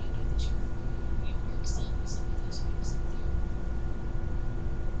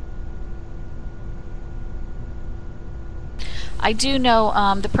 I do know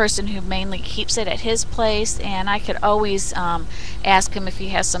the person who mainly keeps it at his place, and I could always ask him if he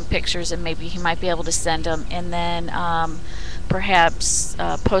has some pictures, and maybe he might be able to send them, and then perhaps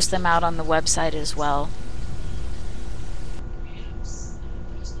post them out on the website as well.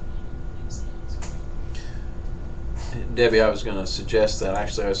 Debbie, I was going to suggest that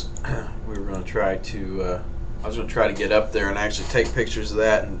actually we were going to try to I was going to try to get up there and actually take pictures of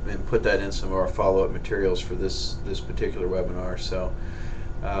that and put that in some of our follow-up materials for this particular webinar. So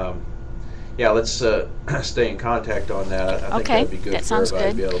yeah, let's stay in contact on that. I think Okay, that'd be good that for sounds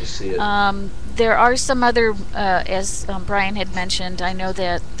everybody good. to be able to see it. There are some other, as Brian had mentioned, I know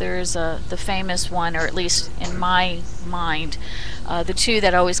that there's the famous one, or at least in my mind, the two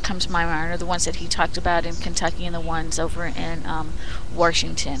that always come to my mind are the ones that he talked about in Kentucky and the ones over in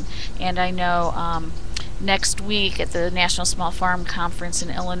Washington. And I know next week at the National Small Farm Conference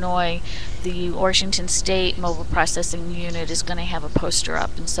in Illinois, the Washington State Mobile Processing Unit is going to have a poster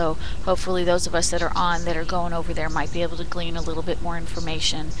up, and so hopefully those of us that are going over there might be able to glean a little bit more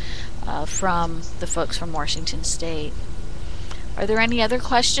information from the folks from Washington State. Are there any other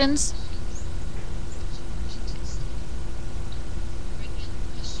questions?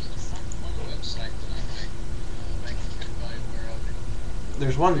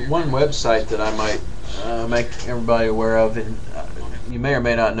 There's one website that I might make everybody aware of, and you may or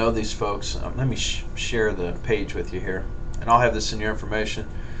may not know these folks. Let me share the page with you here, and I'll have this in your information.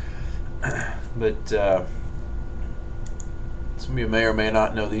 But some of you may or may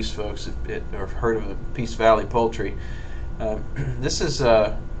not know these folks or have heard of Peace Valley Poultry. This is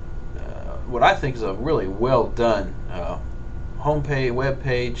what I think is a really well done homepage, web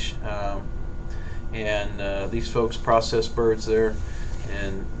page, and these folks process birds there,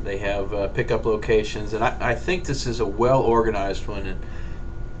 and they have pickup locations, and I think this is a well organized one.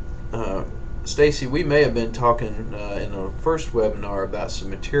 And Stacy, we may have been talking in the first webinar about some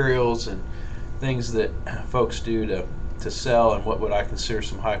materials and things that folks do to sell, and what would I consider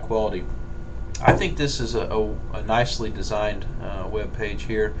some high quality. I think this is a nicely designed web page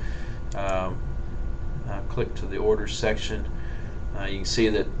here. Click to the orders section. You can see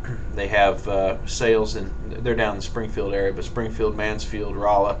that they have sales, and they're down in the Springfield area, but Springfield, Mansfield,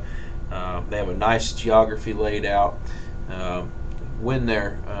 Rolla. They have a nice geography laid out when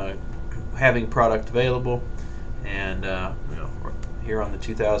they're having product available. And here on the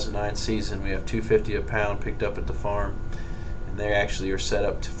 2009 season, we have $2.50 a pound picked up at the farm, and they actually are set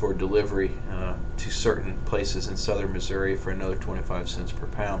up for delivery to certain places in southern Missouri for another 25 cents per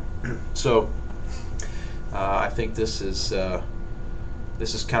pound. So I think this is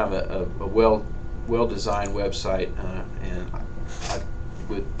kind of a well-designed website, and I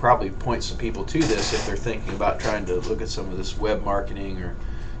would probably point some people to this if they're thinking about trying to look at some of this web marketing or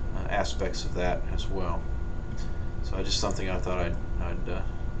aspects of that as well. So just something I thought I'd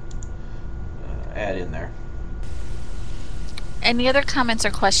add in there. Any other comments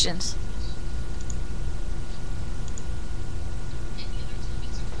or questions?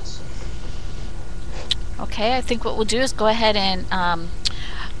 Okay, I think what we'll do is go ahead and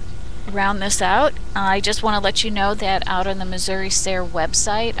round this out. I just want to let you know that out on the Missouri SARE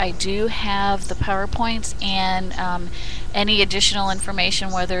website, I do have the PowerPoints and any additional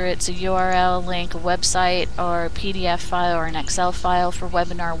information, whether it's a URL link, a website, or a PDF file or an Excel file for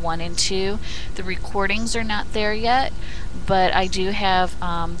webinar 1 and 2. The recordings are not there yet, but I do have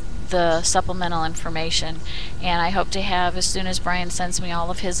the supplemental information, and I hope to have, as soon as Brian sends me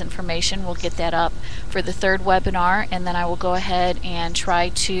all of his information, we'll get that up for the 3rd webinar, and then I will go ahead and try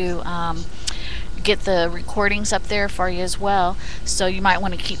to get the recordings up there for you as well. So you might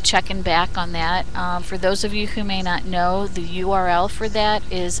want to keep checking back on that. For those of you who may not know, the URL for that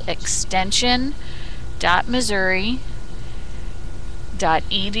is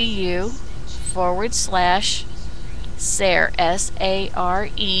extension.missouri.edu/SARE,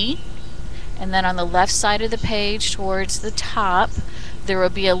 S-A-R-E, and then on the left side of the page towards the top there will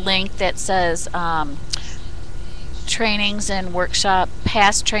be a link that says trainings and workshop,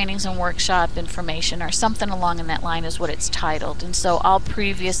 past trainings and workshop information, or something along in that line is what it's titled. And so all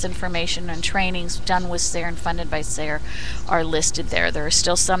previous information and trainings done with SARE and funded by SARE are listed there. There are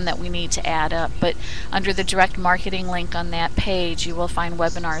still some that we need to add up, but under the direct marketing link on that page you will find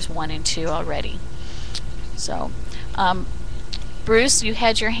webinars 1 and 2 already. So Bruce, you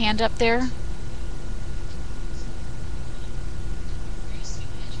had your hand up there.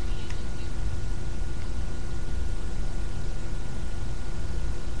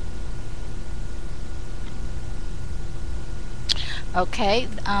 Okay,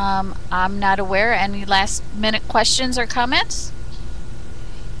 I'm not aware. Any last minute questions or comments?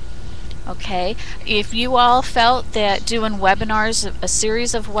 Okay, if you all felt that doing webinars, a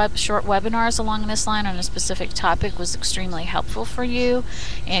series of short webinars along this line on a specific topic was extremely helpful for you,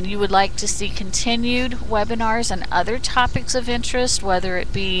 and you would like to see continued webinars on other topics of interest, whether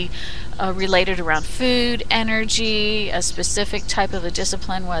it be related around food, energy, a specific type of a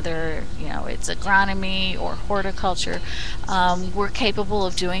discipline, whether it's agronomy or horticulture, we're capable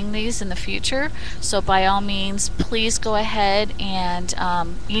of doing these in the future. So by all means, please go ahead and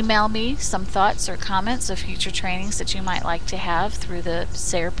email me some thoughts or comments of future trainings that you might like to have through the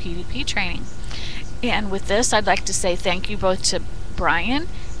SARE PDP training. And with this, I'd like to say thank you both to Brian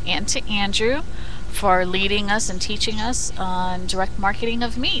and to Andrew for leading us and teaching us on direct marketing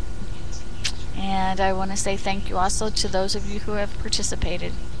of meat. And I want to say thank you also to those of you who have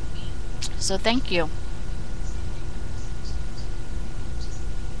participated. So thank you.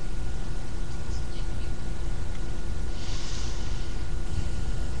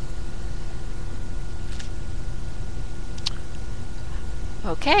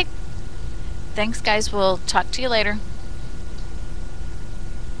 Okay. Thanks, guys. We'll talk to you later.